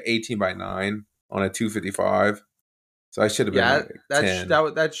 like an 18x9 on a 255. So I should have been Yeah, like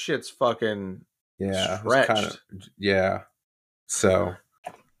 10. that shit's fucking Yeah, it was kind of stretched. yeah. So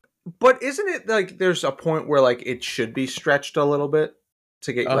But isn't it like there's a point where like it should be stretched a little bit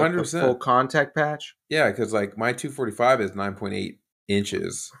to get like the full 100%. contact patch? Yeah, because like my 245 is 9.8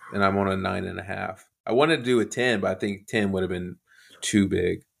 inches, and I'm on a 9.5. I wanted to do a 10, but I think 10 would have been too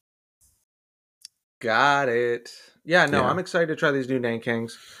big. Got it. Yeah, no, Yeah, I'm excited to try these new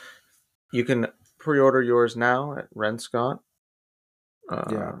Nankings. You can pre-order yours now at Ren Scott.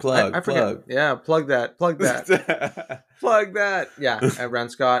 yeah. I Plug, forget. plug. Yeah, plug that. Plug that. Plug that. Yeah, at Ren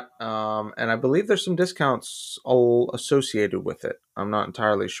Scott. And I believe there's some discounts all associated with it. I'm not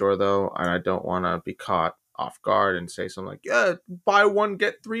entirely sure though, and I don't want to be caught off guard and say something like, "Yeah, buy one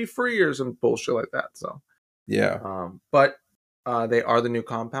get three free" or some bullshit like that. So, Yeah, but they are the new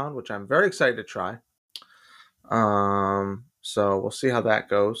compound, which I'm very excited to try. So we'll see how that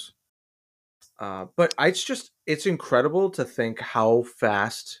goes. But it's incredible to think how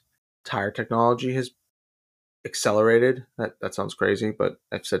fast tire technology has accelerated. That sounds crazy, but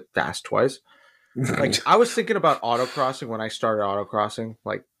I've said fast twice. Like I was thinking about autocrossing when I started autocrossing,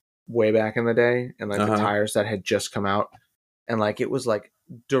 like way back in the day, and like the uh-huh. tires that had just come out, and like it was like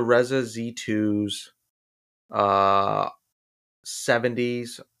Dureza Z2s, uh,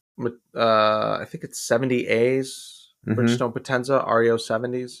 70s, I think it's 70As, Mm-hmm. Bridgestone Potenza REO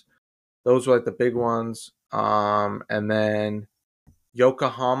 70s. Those were like the big ones. And then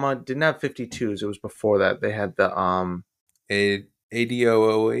Yokohama didn't have 52s. It was before that. They had the A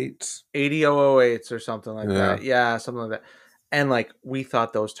ADO08. 8008s or something like Yeah. that. Yeah, something like that. And like we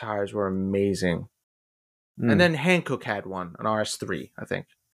thought those tires were amazing. And Mm, then Hankook had one, an RS3, I think.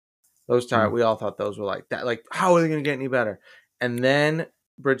 Those tires, mm. we all thought those were like that. Like, how are they going to get any better? And then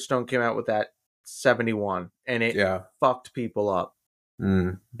Bridgestone came out with that 71, and it Yeah. fucked people up.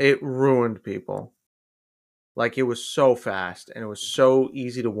 Mm, It ruined people. Like it was so fast and it was so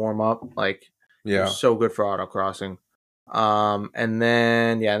easy to warm up. Like it was yeah. so good for autocrossing. And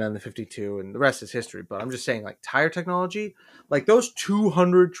then the 52 and the rest is history. But I'm just saying, like tire technology, like those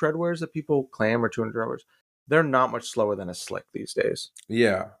 200 treadwears that people claim are 200 treadwears, they're not much slower than a slick these days.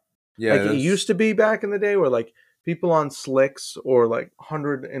 Yeah. Yeah. Like it That's used to be back in the day where like people on slicks or like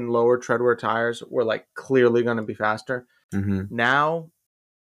 100 and lower treadwear tires were like clearly going to be faster. mm-hmm. Now,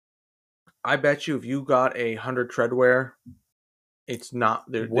 I bet you if you got 100 treadwear, it's not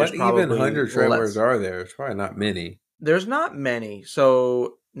there. There's What even probably 100 treadwears less. are there? It's probably not many. There's not many.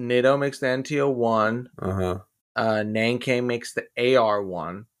 So Nitto makes the NTO1. Uh-huh. Nankang makes the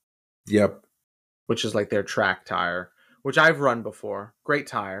AR1, Yep. which is like their track tire, which I've run before. Great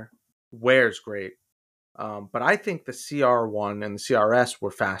tire, wears great. But I think the CR1 and the CRS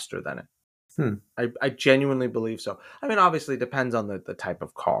were faster than it. Hmm. I genuinely believe so. I mean, obviously, it depends on the type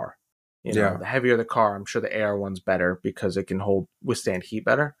of car. You know, Yeah. the heavier the car, I'm sure the AR1's better because it can withstand heat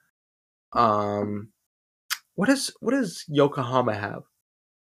better. Um, what does Yokohama have?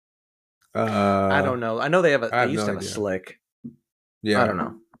 I Uh, don't know. I know they have I they have used no to have a idea. slick. I Yeah. don't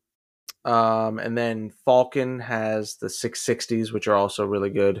know. And then Falcon has the 660s, which are also really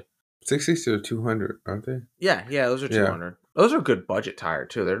good. 60 to 200, aren't they? Yeah, those are Yeah. 200. Those are good budget tire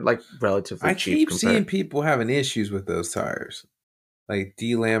too. They're like relatively I cheap keep seeing compared. people having issues with those tires. Like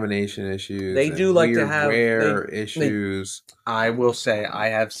delamination issues They do and like to weird have wear they issues. I will say I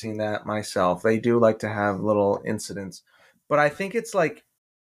have seen that myself. They do like to have little incidents. But I think it's like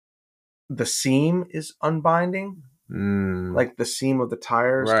the seam is unbinding, Mm, like the seam of the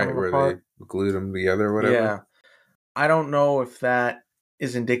tire is right, coming where they apart. glued them together or whatever. Yeah. I don't know if that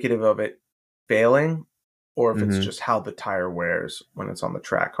is indicative of it failing or if it's Mm-hmm. just how the tire wears when it's on the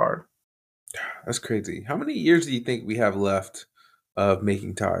track hard. That's crazy. How many years do you think we have left of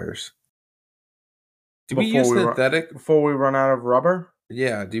making tires? Do we Before use we run synthetic? before we run out of rubber?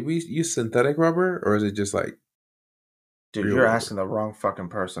 Yeah, do we use synthetic rubber or is it just like Dude, real you're rubber? asking the wrong fucking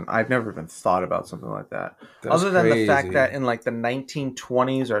person. I've never even thought about something like that. That's Other than the fact that crazy. in like the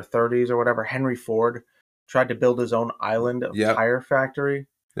 1920s or 30s or whatever, Henry Ford tried to build his own island of Yep. tire factory.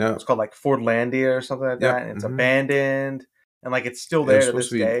 It's Yep. called like Fordlandia or something like that, Yep. and it's Mm-hmm. abandoned, and like it's still It was there to supposed this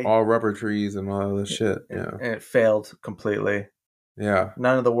to be day. all rubber trees and all this shit. And, Yeah. and it failed completely. Yeah.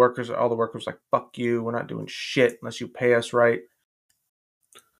 None of the workers, all the workers, were like fuck you. We're not doing shit unless you pay us right.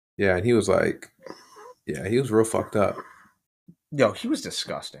 Yeah. And he was like, yeah, he was real fucked up. Yo, he was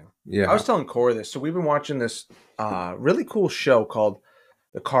disgusting. I was Yeah. telling Corey this. So we've been watching this really cool show called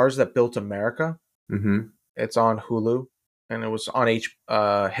 "The Cars That Built America." Mm-hmm. It's on Hulu, and it was on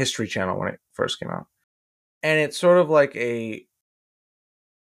History Channel when it first came out. And it's sort of like a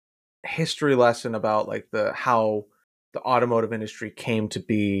history lesson about like the how the automotive industry came to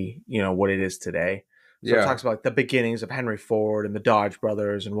be, what it is today. So it Yeah. talks about like the beginnings of Henry Ford and the Dodge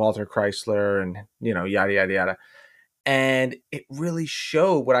brothers and Walter Chrysler and, yada, yada, yada. And it really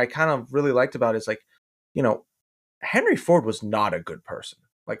showed what I kind of really liked about it is like, Henry Ford was not a good person.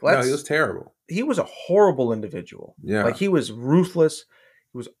 Like, No, he was terrible. he was a horrible individual. Yeah. Like, he was ruthless.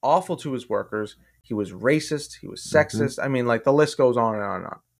 He was awful to his workers. He was racist. He was sexist. I mean, like, the list goes on and on and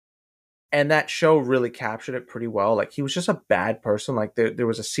on. And that show really captured it pretty well. Like, he was just a bad person. Like, there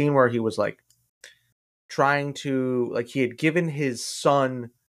was a scene where he was like trying to, like, he had given his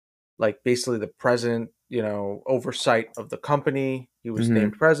son, like, basically the president, oversight of the company. He was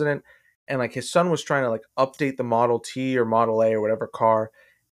named president. And like his son was trying to like update the Model T or Model A or whatever car.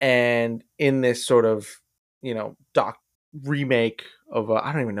 And in this sort of, doc remake of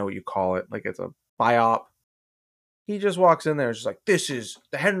I don't even know what you call it. Like it's a biop. He just walks in there and is just like, this is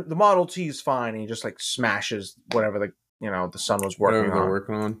the Model T is fine. And he just like smashes whatever the son was working Whatever they're on.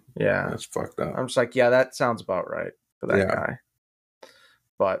 working on. Yeah. That's fucked up. I'm just like, yeah, that sounds about right for that guy.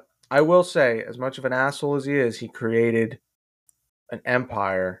 But I will say, as much of an asshole as he is, he created an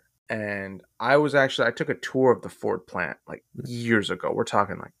empire. And I took a tour of the Ford plant like years ago. We're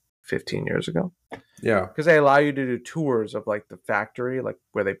talking like 15 years ago. Yeah. Because they allow you to do tours of like the factory, like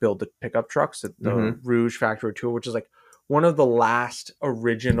where they build the pickup trucks, the Rouge factory tour, which is like one of the last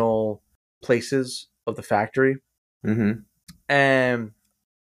original places of the factory. And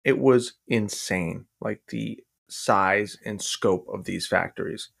it was insane. Like the size and scope of these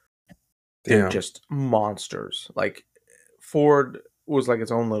factories. They're just monsters. Like Ford was like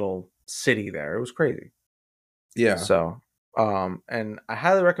its own little city there. It was crazy. Yeah. So, and I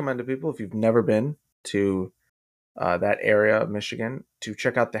highly recommend to people, if you've never been to that area of Michigan, to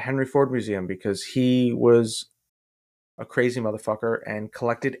check out the Henry Ford Museum, because he was a crazy motherfucker and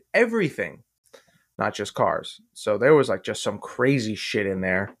collected everything, not just cars. So there was like just some crazy shit in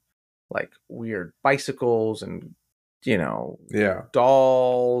there, like weird bicycles and,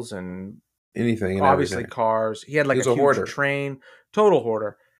 dolls and anything and obviously everything. cars. He had like a huge hoarder. train, total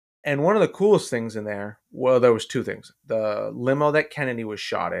hoarder. And one of the coolest things in there, well, there was two things. The limo that Kennedy was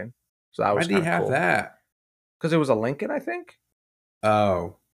shot in. So that was Why did he have cool. that? Because it was a Lincoln, I think.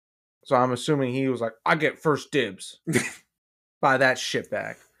 Oh. So I'm assuming he was like, I get first dibs. Buy that shit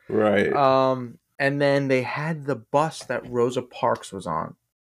back. Right. And then they had the bus that Rosa Parks was on.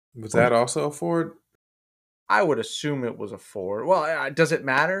 Was that also a Ford? I would assume it was a Ford. Well, does it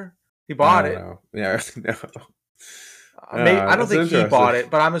matter? He bought it. Know. Yeah, no. I don't think he bought it,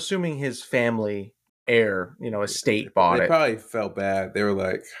 but I'm assuming his family heir, estate bought it. They probably felt bad. They were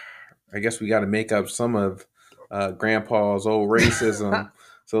like, I guess we got to make up some of Grandpa's old racism.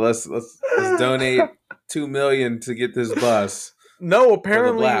 So let's donate $2 million to get this bus. No,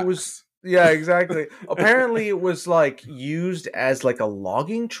 apparently it was. Yeah, exactly. Apparently it was like used as like a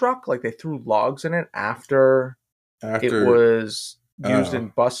logging truck. Like they threw logs in it after it was used in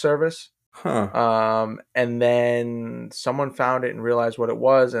bus service. Huh. And then someone found it and realized what it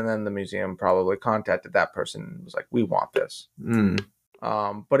was, and then the museum probably contacted that person and was like, "We want this."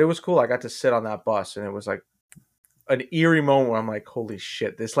 But it was cool. I got to sit on that bus, and it was like an eerie moment where I'm like, "Holy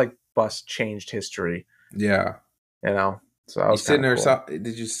shit! This like bus changed history." Yeah. So I was sitting there. Cool.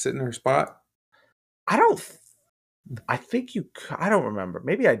 Did you sit in her spot? I don't. I think you. I don't remember.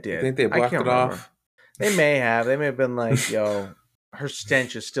 Maybe I did. I think they blocked it off. They may have. They may have been like, "Yo, her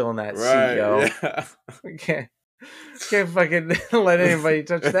stench is still in that seat, yo. Yeah. We can't fucking let anybody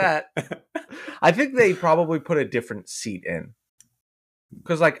touch that." I think they probably put a different seat in.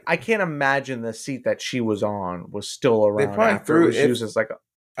 Because, like, I can't imagine the seat that she was on was still around. They probably threw it. Used as like a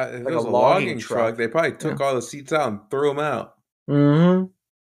if it was a logging truck. They probably took all the seats out and threw them out.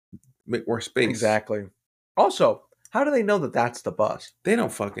 Make more space. Exactly. Also, how do they know that that's the bus? They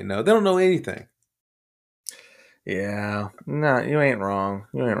don't fucking know. They don't know anything. Yeah. No, you ain't wrong.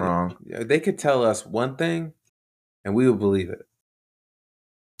 You ain't wrong. They could tell us one thing, and we would believe it.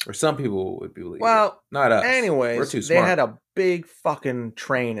 Or some people would believe it. Well, not us. Anyways, we're too smart. They had a big fucking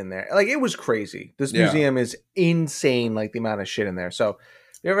train in there. Like, it was crazy. This museum is insane, like, the amount of shit in there. So,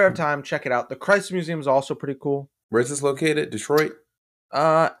 if you ever have time, check it out. The Christ Museum is also pretty cool. Where's this located? Detroit?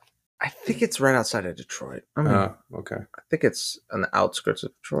 I think it's right outside of Detroit. Okay. I think it's on the outskirts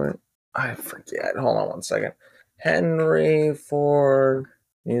of Detroit. I forget. Hold on one second. Henry Ford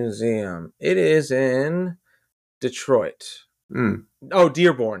Museum. It is in Detroit. Oh,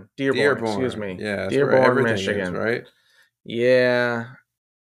 Dearborn. Excuse me. Yeah, Dearborn, Michigan. Is, right? Yeah.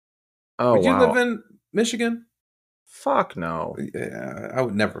 Oh, Would you live in Michigan? Fuck no. Yeah, I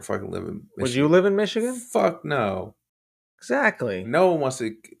would never fucking live in Michigan. Would you live in Michigan? Fuck no. Exactly. No one wants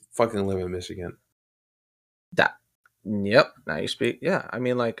to fucking live in Michigan. Yep. Now you speak. Yeah. I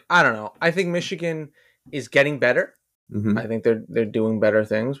mean, like, I don't know. I think Michigan is getting better. Hmm. I think they're doing better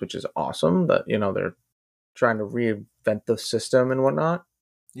things, which is awesome. That they're trying to reinvent the system and whatnot.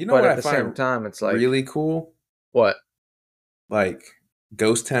 You know But what at I the same find time, it's like, really cool? what? Like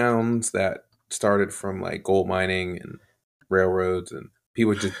ghost towns that started from like gold mining and railroads, and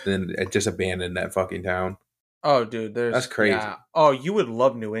people just abandoned that fucking town. Oh, dude, That's there's crazy. yeah. Oh, you would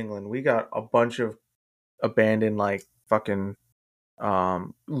love New England. We got a bunch of abandoned like fucking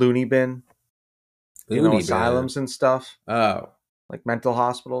loony bin, Looney bin. asylums and stuff, Oh, like mental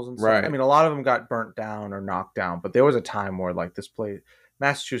hospitals and stuff. I right. mean, a lot of them got burnt down or knocked down, but there was a time where like this place,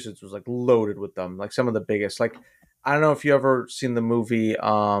 Massachusetts, was like loaded with them. Like some of the biggest. Like I don't know if you ever seen the movie.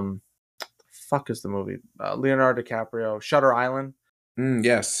 Fuck is the movie? Leonardo DiCaprio, Shutter Island.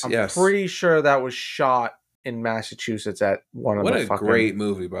 Yes, I'm yes. pretty sure that was shot in Massachusetts at one of What the a fucking. great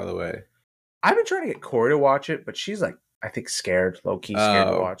movie, by the way. I've been trying to get Corey to watch it, but she's like, I think scared, low key scared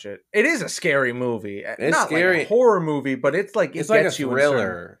to Oh, watch it. It is a scary movie, it's not like a scary. horror movie, but it's like It's it like a gets you in certain.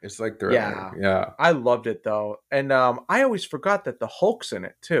 thriller. It's like thriller. Yeah, Yeah. I loved it though, and I always forgot that the Hulk's in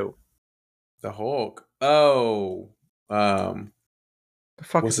it too. The Hulk. Oh, um, The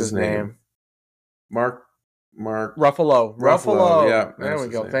fuck what's is his his name? name? Mark. Mark Ruffalo. Ruffalo. Ruffalo. Yeah, There that's we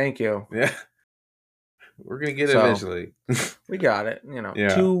his go. name. Thank you. Yeah, we're gonna get it So eventually. we got it.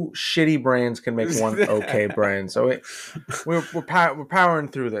 Yeah. Two shitty brains can make one okay brain. So we're powering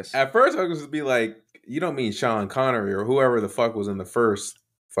through this. At first, I was gonna be like, "You don't mean Sean Connery or whoever the fuck was in the first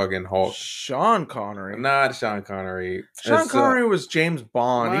fucking Hulk?" Sean Connery. Not Sean Connery. Sean It's Connery was James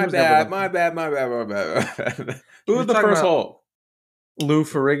Bond. He my was never bad, the. my bad, my bad, my bad. Who You're was the talking first about Hulk? Lou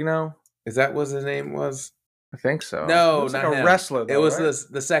Ferrigno. Is that what his name was? I think so. He No, was like not a him. wrestler It though, was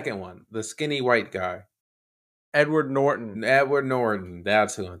right? the second one, the skinny white guy, Edward Norton. Edward Norton.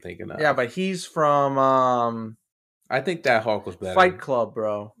 That's who I'm thinking Yeah, of. but he's from I think that Hulk was Fight better. Club,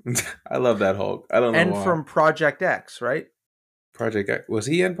 bro. I love that Hulk. I don't know And why. from Project X, right? Project X. Was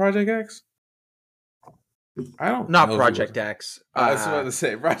he in Project X? I don't Not know if he was. Project X. I was about to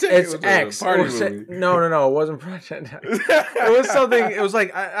say Project X It's was a X. party Or movie. no. It wasn't Project X. It was something. It was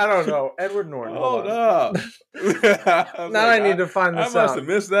like I don't know. Edward Norton. Hold Hold on. up. I was Now like, I need to find I this must out. have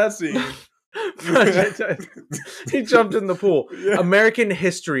missed that scene. Project X. He jumped in the pool. Yeah. American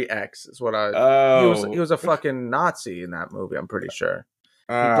History X is what I. He Oh. was a fucking Nazi in that movie. I'm pretty sure.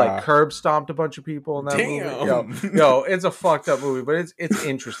 He like Ah. curb stomped a bunch of people in that movie. Damn. Yo, it's a fucked up movie, but it's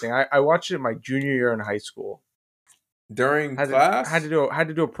interesting. I watched it my junior year in high school. During Had class?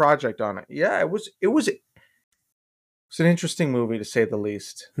 to do a project on it. Yeah, it's an interesting movie to say the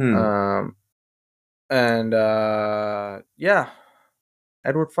least. And yeah,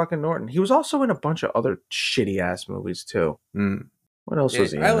 Edward fucking Norton. He was also in a bunch of other shitty ass movies too. What else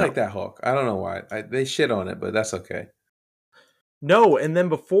was he in? I like that Hulk. I don't know why. They shit on it, but that's okay. No, and then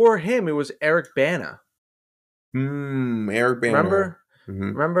before him, it was Eric Bana. Eric Banner. Remember? Mm-hmm.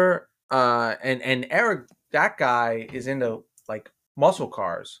 Remember? And Eric, that guy is into like muscle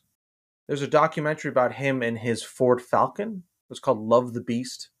cars. There's a documentary about him and his Ford Falcon. It's called Love the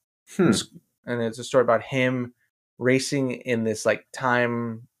Beast. And it's a story about him racing in this like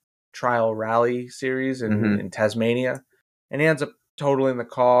time trial rally series in Tasmania. And he ends up totaling the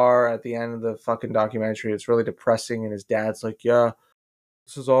car at the end of the fucking documentary. It's really depressing. And his dad's like, yeah,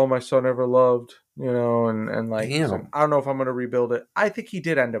 this is all my son ever loved, and like, Damn. I don't know if I'm going to rebuild it. I think he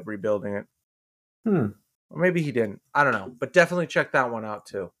did end up rebuilding it. Or maybe he didn't. I don't know. But definitely check that one out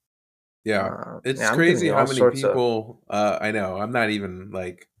too. Yeah. It's crazy how many people, I know, I'm not even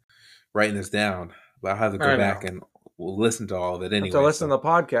like writing this down, but I'll have to go back and we'll listen to all of it anyway. To listen to the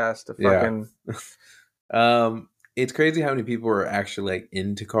podcast to fucking. Yeah. It's crazy how many people are actually like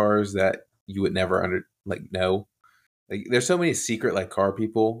into cars that you would never know. Like, there's so many secret like car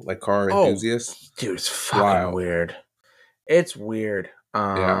people, like car enthusiasts. Dude, it's fucking weird. It's weird.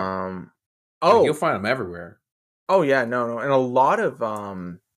 Yeah. Like, you'll find them everywhere. Oh yeah, no, and a lot of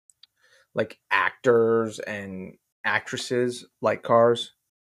like actors and actresses like cars.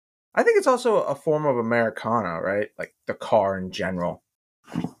 I think it's also a form of Americana, right? Like the car in general.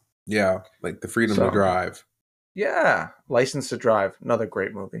 Yeah, like the freedom to drive. Yeah, License to Drive, another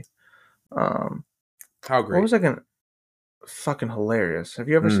great movie. How great? What was I gonna? Fucking hilarious. Have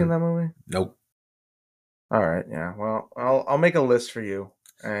you ever seen that movie? Nope. All right, yeah. Well, I'll make a list for you,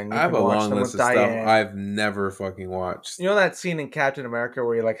 and you I have can a watch long them list with of Diane. stuff I've never fucking watched. You know that scene in Captain America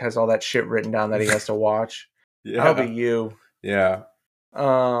where he like has all that shit written down that he has to watch? Yeah, that'll be you. Yeah.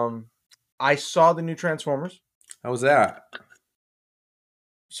 I saw the new Transformers. How was that?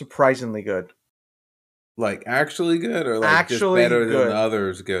 Surprisingly good. Like actually good, or like actually just better good. than the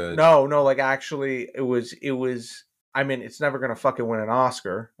others good? No, like actually, it was I mean, it's never gonna fucking win an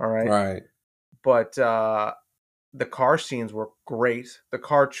Oscar, all right? Right. But the car scenes were great. The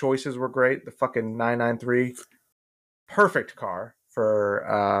car choices were great. The fucking 993, perfect car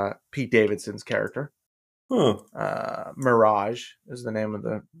for Pete Davidson's character. Huh. Mirage is the name of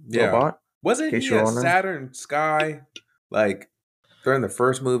the Yeah. robot. Wasn't he a Saturn Sky like during the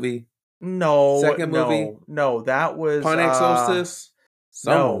first movie? Second movie? No. That was Pontiac Solstice?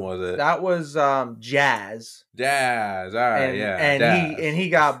 Someone no, was it? that was Jazz. Jazz. All right, And yeah. Jazz. he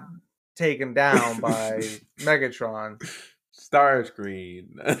got taken down by Megatron.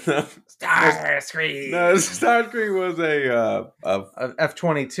 Starscream. Starscream. No, Starscream was a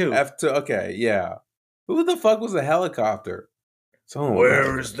F-22. F2. Okay, yeah. Who the fuck was a helicopter?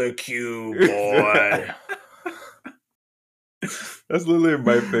 Where's the cue, boy? That's literally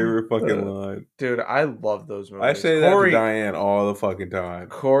my favorite fucking line. Dude, I love those movies. I say that to Diane all the fucking time.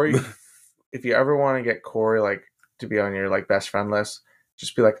 Corey, if you ever want to get Corey like to be on your like best friend list,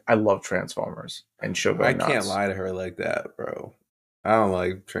 just be like, I love Transformers, and she'll go nuts. I can't lie to her like that, bro. I don't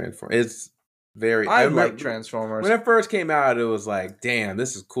like Transformers. It's very. I like Transformers. When it first came out, it was like, damn,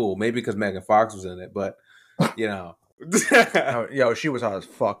 this is cool. Maybe because Megan Fox was in it, but you know. Yo, she was hot as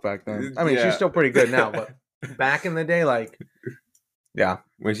fuck back then. I mean, she's still pretty good now, but back in the day, like, yeah.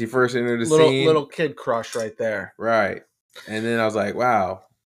 When she first entered the scene. Little kid crush right there. Right. And then I was like, wow,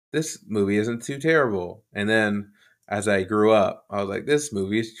 this movie isn't too terrible. And then as I grew up, I was like, this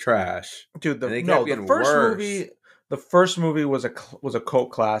movie is trash. Dude, the first movie was a cult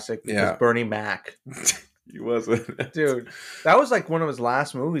classic because Bernie Mac. He wasn't. Dude, that was like one of his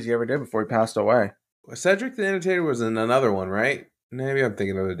last movies he ever did before he passed away. Cedric the Entertainer was in another one, right? Maybe I'm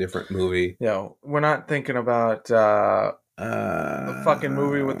thinking of a different movie. Yo, we're not thinking about the fucking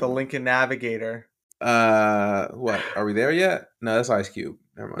movie with the Lincoln Navigator. What? Are we there yet? No, that's Ice Cube.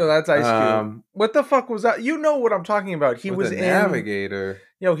 Never mind. No, that's Ice Cube. What the fuck was that? You know what I'm talking about. He was in Navigator.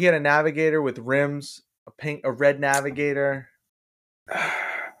 Yo, he had a Navigator with rims, a red Navigator,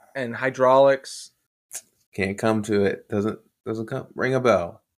 and hydraulics. Can't come to it. Doesn't ring a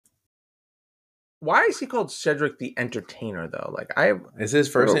bell. Why is he called Cedric the Entertainer though? Like is his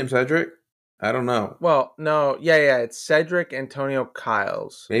first name Cedric? I don't know. Well, no, yeah, it's Cedric Antonio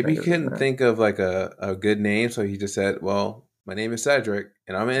Kyles. Maybe he couldn't think of like a good name, so he just said, "Well, my name is Cedric,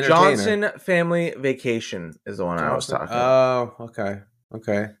 and I'm an entertainer." Johnson Family Vacation is the one I was talking about. Oh,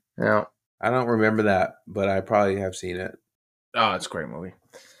 okay. Yeah, I don't remember that, but I probably have seen it. Oh, it's a great movie.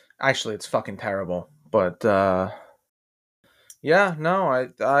 Actually, it's fucking terrible, but yeah, no,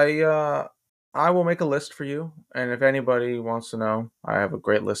 I will make a list for you, and if anybody wants to know, I have a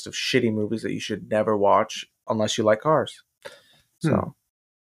great list of shitty movies that you should never watch unless you like cars. So,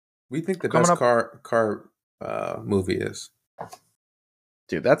 we think the best car movie is.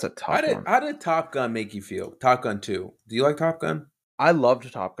 Dude, that's a tough one. How did Top Gun make you feel? Top Gun 2. Do you like Top Gun? I loved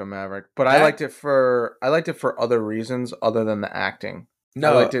Top Gun Maverick, but I liked it for other reasons other than the acting.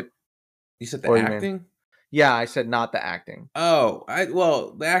 No, I liked it. You said the acting? Yeah, I said not the acting. Oh,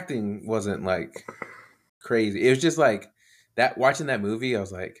 the acting wasn't like crazy. It was just like that. Watching that movie, I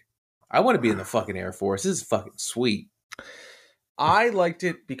was like, I want to be in the fucking Air Force. This is fucking sweet. I liked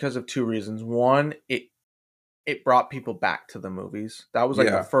it because of two reasons. One, it brought people back to the movies. That was like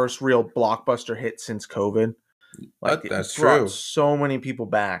the first real blockbuster hit since COVID. Like that's it brought true. So many people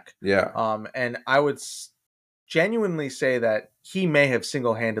back. Yeah. And I would genuinely say that he may have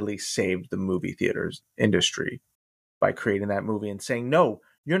single-handedly saved the movie theaters industry by creating that movie and saying, no,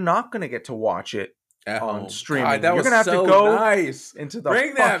 you're not going to get to watch it on streaming. God, you're going to have to go into the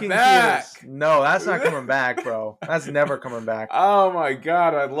Bring fucking that back. theaters. No, that's not coming back, bro. That's never coming back. Oh my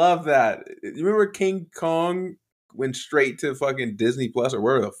God, I love that. You remember King Kong went straight to fucking Disney Plus or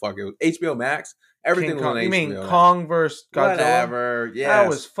where the fuck it was? HBO Max? Everything was on HBO. You mean Kong versus Godzilla? Whatever, yes. That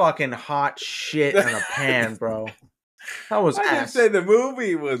was fucking hot shit in a pan, bro. That was I didn't say the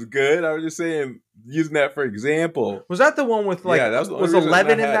movie was good. I was just saying, using that for example. Was that the one with like, that was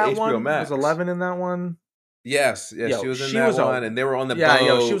 11 in that one? Was 11 in that one? Yes, she was in that one, and they were on the boat.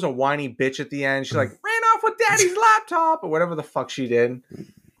 Yeah, she was a whiny bitch at the end. She like, ran off with daddy's laptop, or whatever the fuck she did.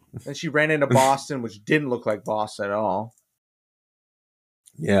 And she ran into Boston, which didn't look like Boston at all.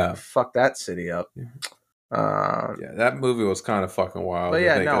 Yeah. Fuck that city up. That movie was kind of fucking wild. But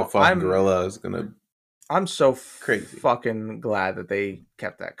yeah, a fucking gorilla is gonna. I'm so crazy. Fucking glad that they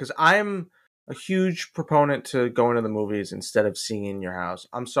kept that, because I'm a huge proponent to going to the movies instead of seeing in your house.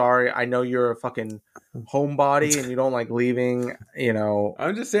 I'm sorry, I know you're a fucking homebody and you don't like leaving. You know,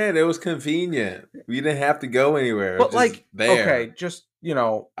 I'm just saying it was convenient. We didn't have to go anywhere. But like, there. Okay, just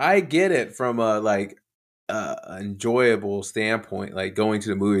I get it from a enjoyable standpoint. Like going to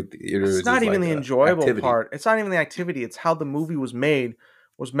the movie theaters It's not is even like the a enjoyable activity. part. It's not even the activity. It's how the movie was made,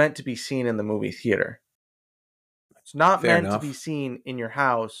 was meant to be seen in the movie theater. It's not Fair meant to be enough. seen in your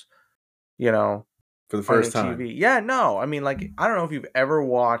house, you know, For the on your first time. TV. Yeah, no. I mean, like, I don't know if you've ever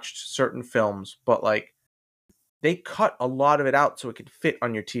watched certain films, but like they cut a lot of it out so it could fit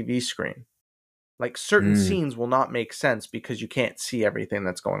on your TV screen. Like certain Mm, scenes will not make sense because you can't see everything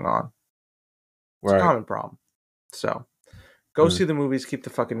that's going on. It's a right. common problem. So go Mm. see the movies, keep the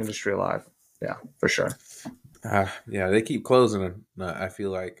fucking industry alive. Yeah, for sure. Yeah, they keep closing them. I feel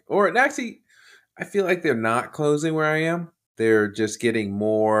like, or actually, I feel like they're not closing where I am. They're just getting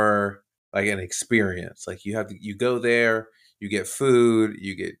more like an experience. Like you go there, you get food,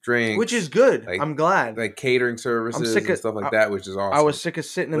 you get Which is drinks, good. like I'm glad. catering I'm services sick and of. stuff like that, which is I was awesome. sick of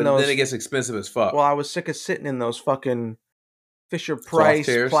sitting in But then it those. gets expensive as fuck. Well, I was sick of sitting in those fucking Fisher Cloth Price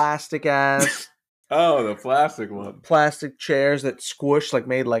chairs. plastic ass Oh, the plastic one. plastic chairs that squish, like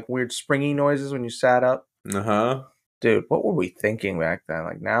made like weird springy noises when you sat up. Uh huh. Dude, what were we thinking back then?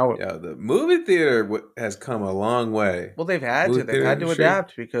 Like now, Yeah, the movie theater has come a long way. well, they've had to. Movie They've theater had to industry.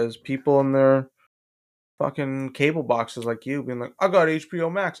 adapt because people in their fucking cable boxes like you being like, I got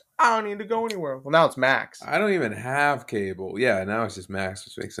HBO Max. I don't need to go anywhere. Well, now it's Max. I don't even have cable. Yeah, now it's just Max,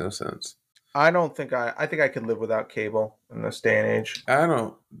 which makes no sense. I think I could live without cable in this day and age. I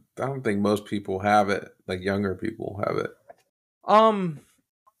don't. I don't think most people have it. Like younger people have it. Um,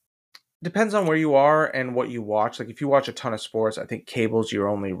 Depends on where you are and what you watch. Like if you watch a ton of sports, I think cable's your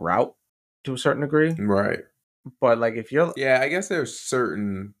only route to a certain degree. Right. But like if you're Yeah, I guess there's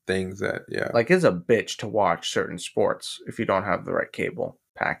certain things that. Yeah. like it's a bitch to watch certain sports if you don't have the right cable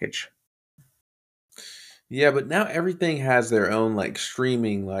package. Yeah, but now everything has their own like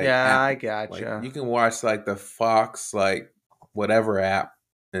streaming like Yeah, I app. Like gotcha. you can watch like the Fox like whatever app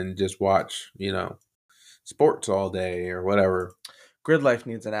and just watch sports all day or whatever Grid Life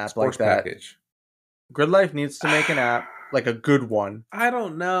needs an app like sports that. package. Grid Life needs to make an app, like a good one, I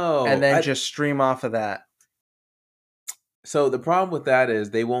don't and know. then just stream off of that. So the problem with that is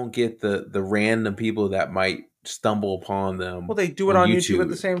they won't get the random people that might stumble upon them Well, they do it on on YouTube at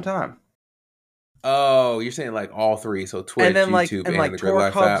the YouTube. same time. Oh, you're saying like all three, so And Twitch, then YouTube, and the Grid Torque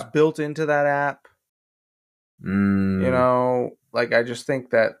Life Hub's app. built into that app. You Mm, know, like I just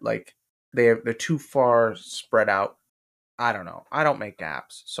think that like they're too far spread out. I don't know. I don't make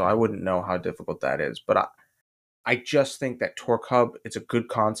apps, so I wouldn't know how difficult that is. But I just think that Torque Hub, it's a good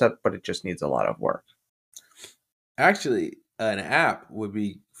concept, but it just needs a lot of work. actually, an app would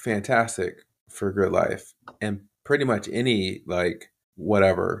be fantastic for Grid Life and pretty much any like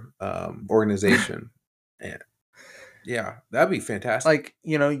whatever organization. And yeah, that'd be fantastic. Like,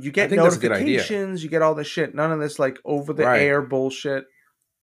 you know, you I get think that's a good idea. notifications, you get all this shit, none of this like over the Right, air bullshit.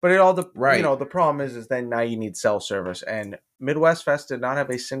 But it all the you right. know, the problem is then now you need cell service. And Midwest Fest did not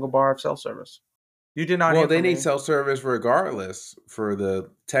have a single bar of cell service. You did not Well, hear they from need me. cell service regardless for the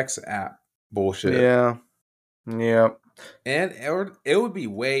text app bullshit. Yeah. Yeah. And it would be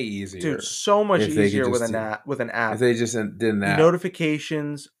way Dude, easier so much if they could easier with just an app if they just did an app.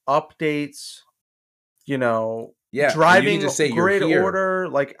 Notifications, updates, you know, Yeah, and you can driving just say you're grid here. order.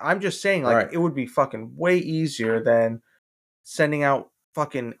 Like I'm just saying, like Right, it would be fucking way easier than sending out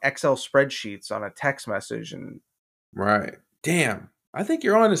fucking Excel spreadsheets on a text message and right. Damn, I think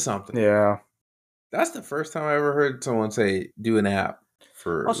you're onto something. yeah. That's the first time I ever heard someone say do an app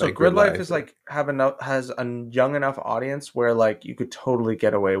for Also, like Grid Grid Life Life. is like has a young enough audience where like you could totally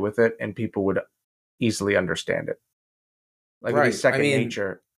get away with it and people would easily understand it. Like it'd be Right. I second mean,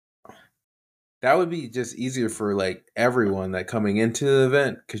 nature. that would be just easier for like everyone that coming into the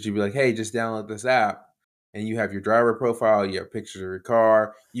event because you'd be like, hey, just download this app. And you have your driver profile, you have pictures of your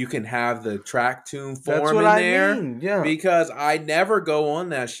car. You can have the track tune That's form what in I there mean. Yeah. because I never go on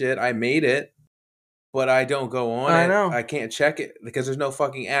that shit. I made it, but I don't go on I it. know. I can't check it because there's no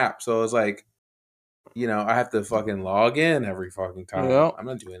fucking app. So it's like, I have to fucking log in every fucking time. Yep. I'm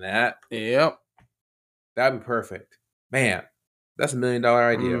not doing that. Yep. That'd be perfect. Man, that's $1 million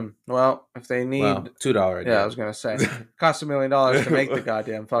idea. Well, if they need Well, $2 idea. yeah, I was gonna say costs $1 million to make the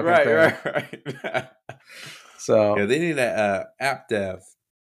goddamn fucking right, thing. right. So Yeah, they need a app dev.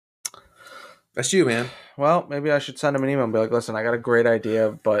 That's you, man. well, maybe I should send them an email and be like, listen, I got a great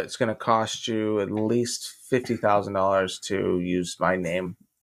idea, but it's gonna cost you at least $50,000 to use my name.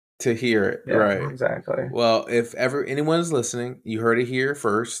 To hear it, Yeah, right. exactly. Well, if ever anyone is listening, you heard it here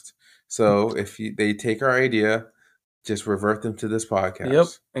first. So if they take our idea, just revert them to this podcast. Yep,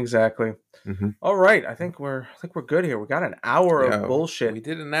 exactly. Mm-hmm. All right, I think we're good here. We got an hour of bullshit. We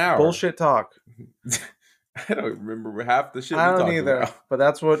did an hour. Bullshit talk. I don't remember half the shit I we don't talked either, about. but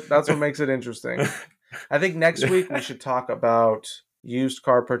that's what makes it interesting. I think next week we should talk about used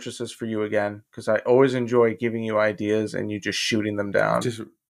car purchases for you again, because I always enjoy giving you ideas and you just shooting them down. Just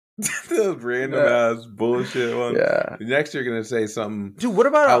those random ass bullshit ones. Yeah. Next, you're gonna say something, dude. What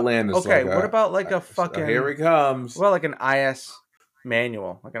about outlandish. okay? Like What about like a fucking? here he comes. What about like an IS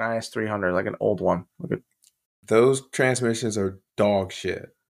manual, like an IS 300, like an old one? Those transmissions are dog shit.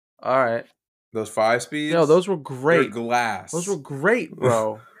 All right. Those 5-speeds. No, those were great. They're glass. Those were great,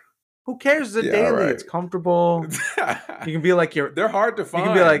 bro. Who cares? It's a Yeah, daily. right. It's comfortable. You can be like your. They're hard to find.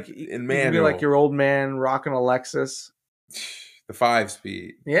 You can be like in you manual. can be like your old man rocking a Lexus. The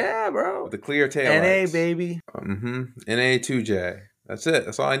 5-speed. Yeah, bro. With the clear tail. NA baby. NA 2J. That's it.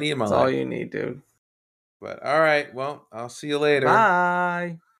 That's all I need in my life. That's all you need, dude. But all right. Well, I'll see you later.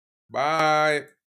 Bye. Bye.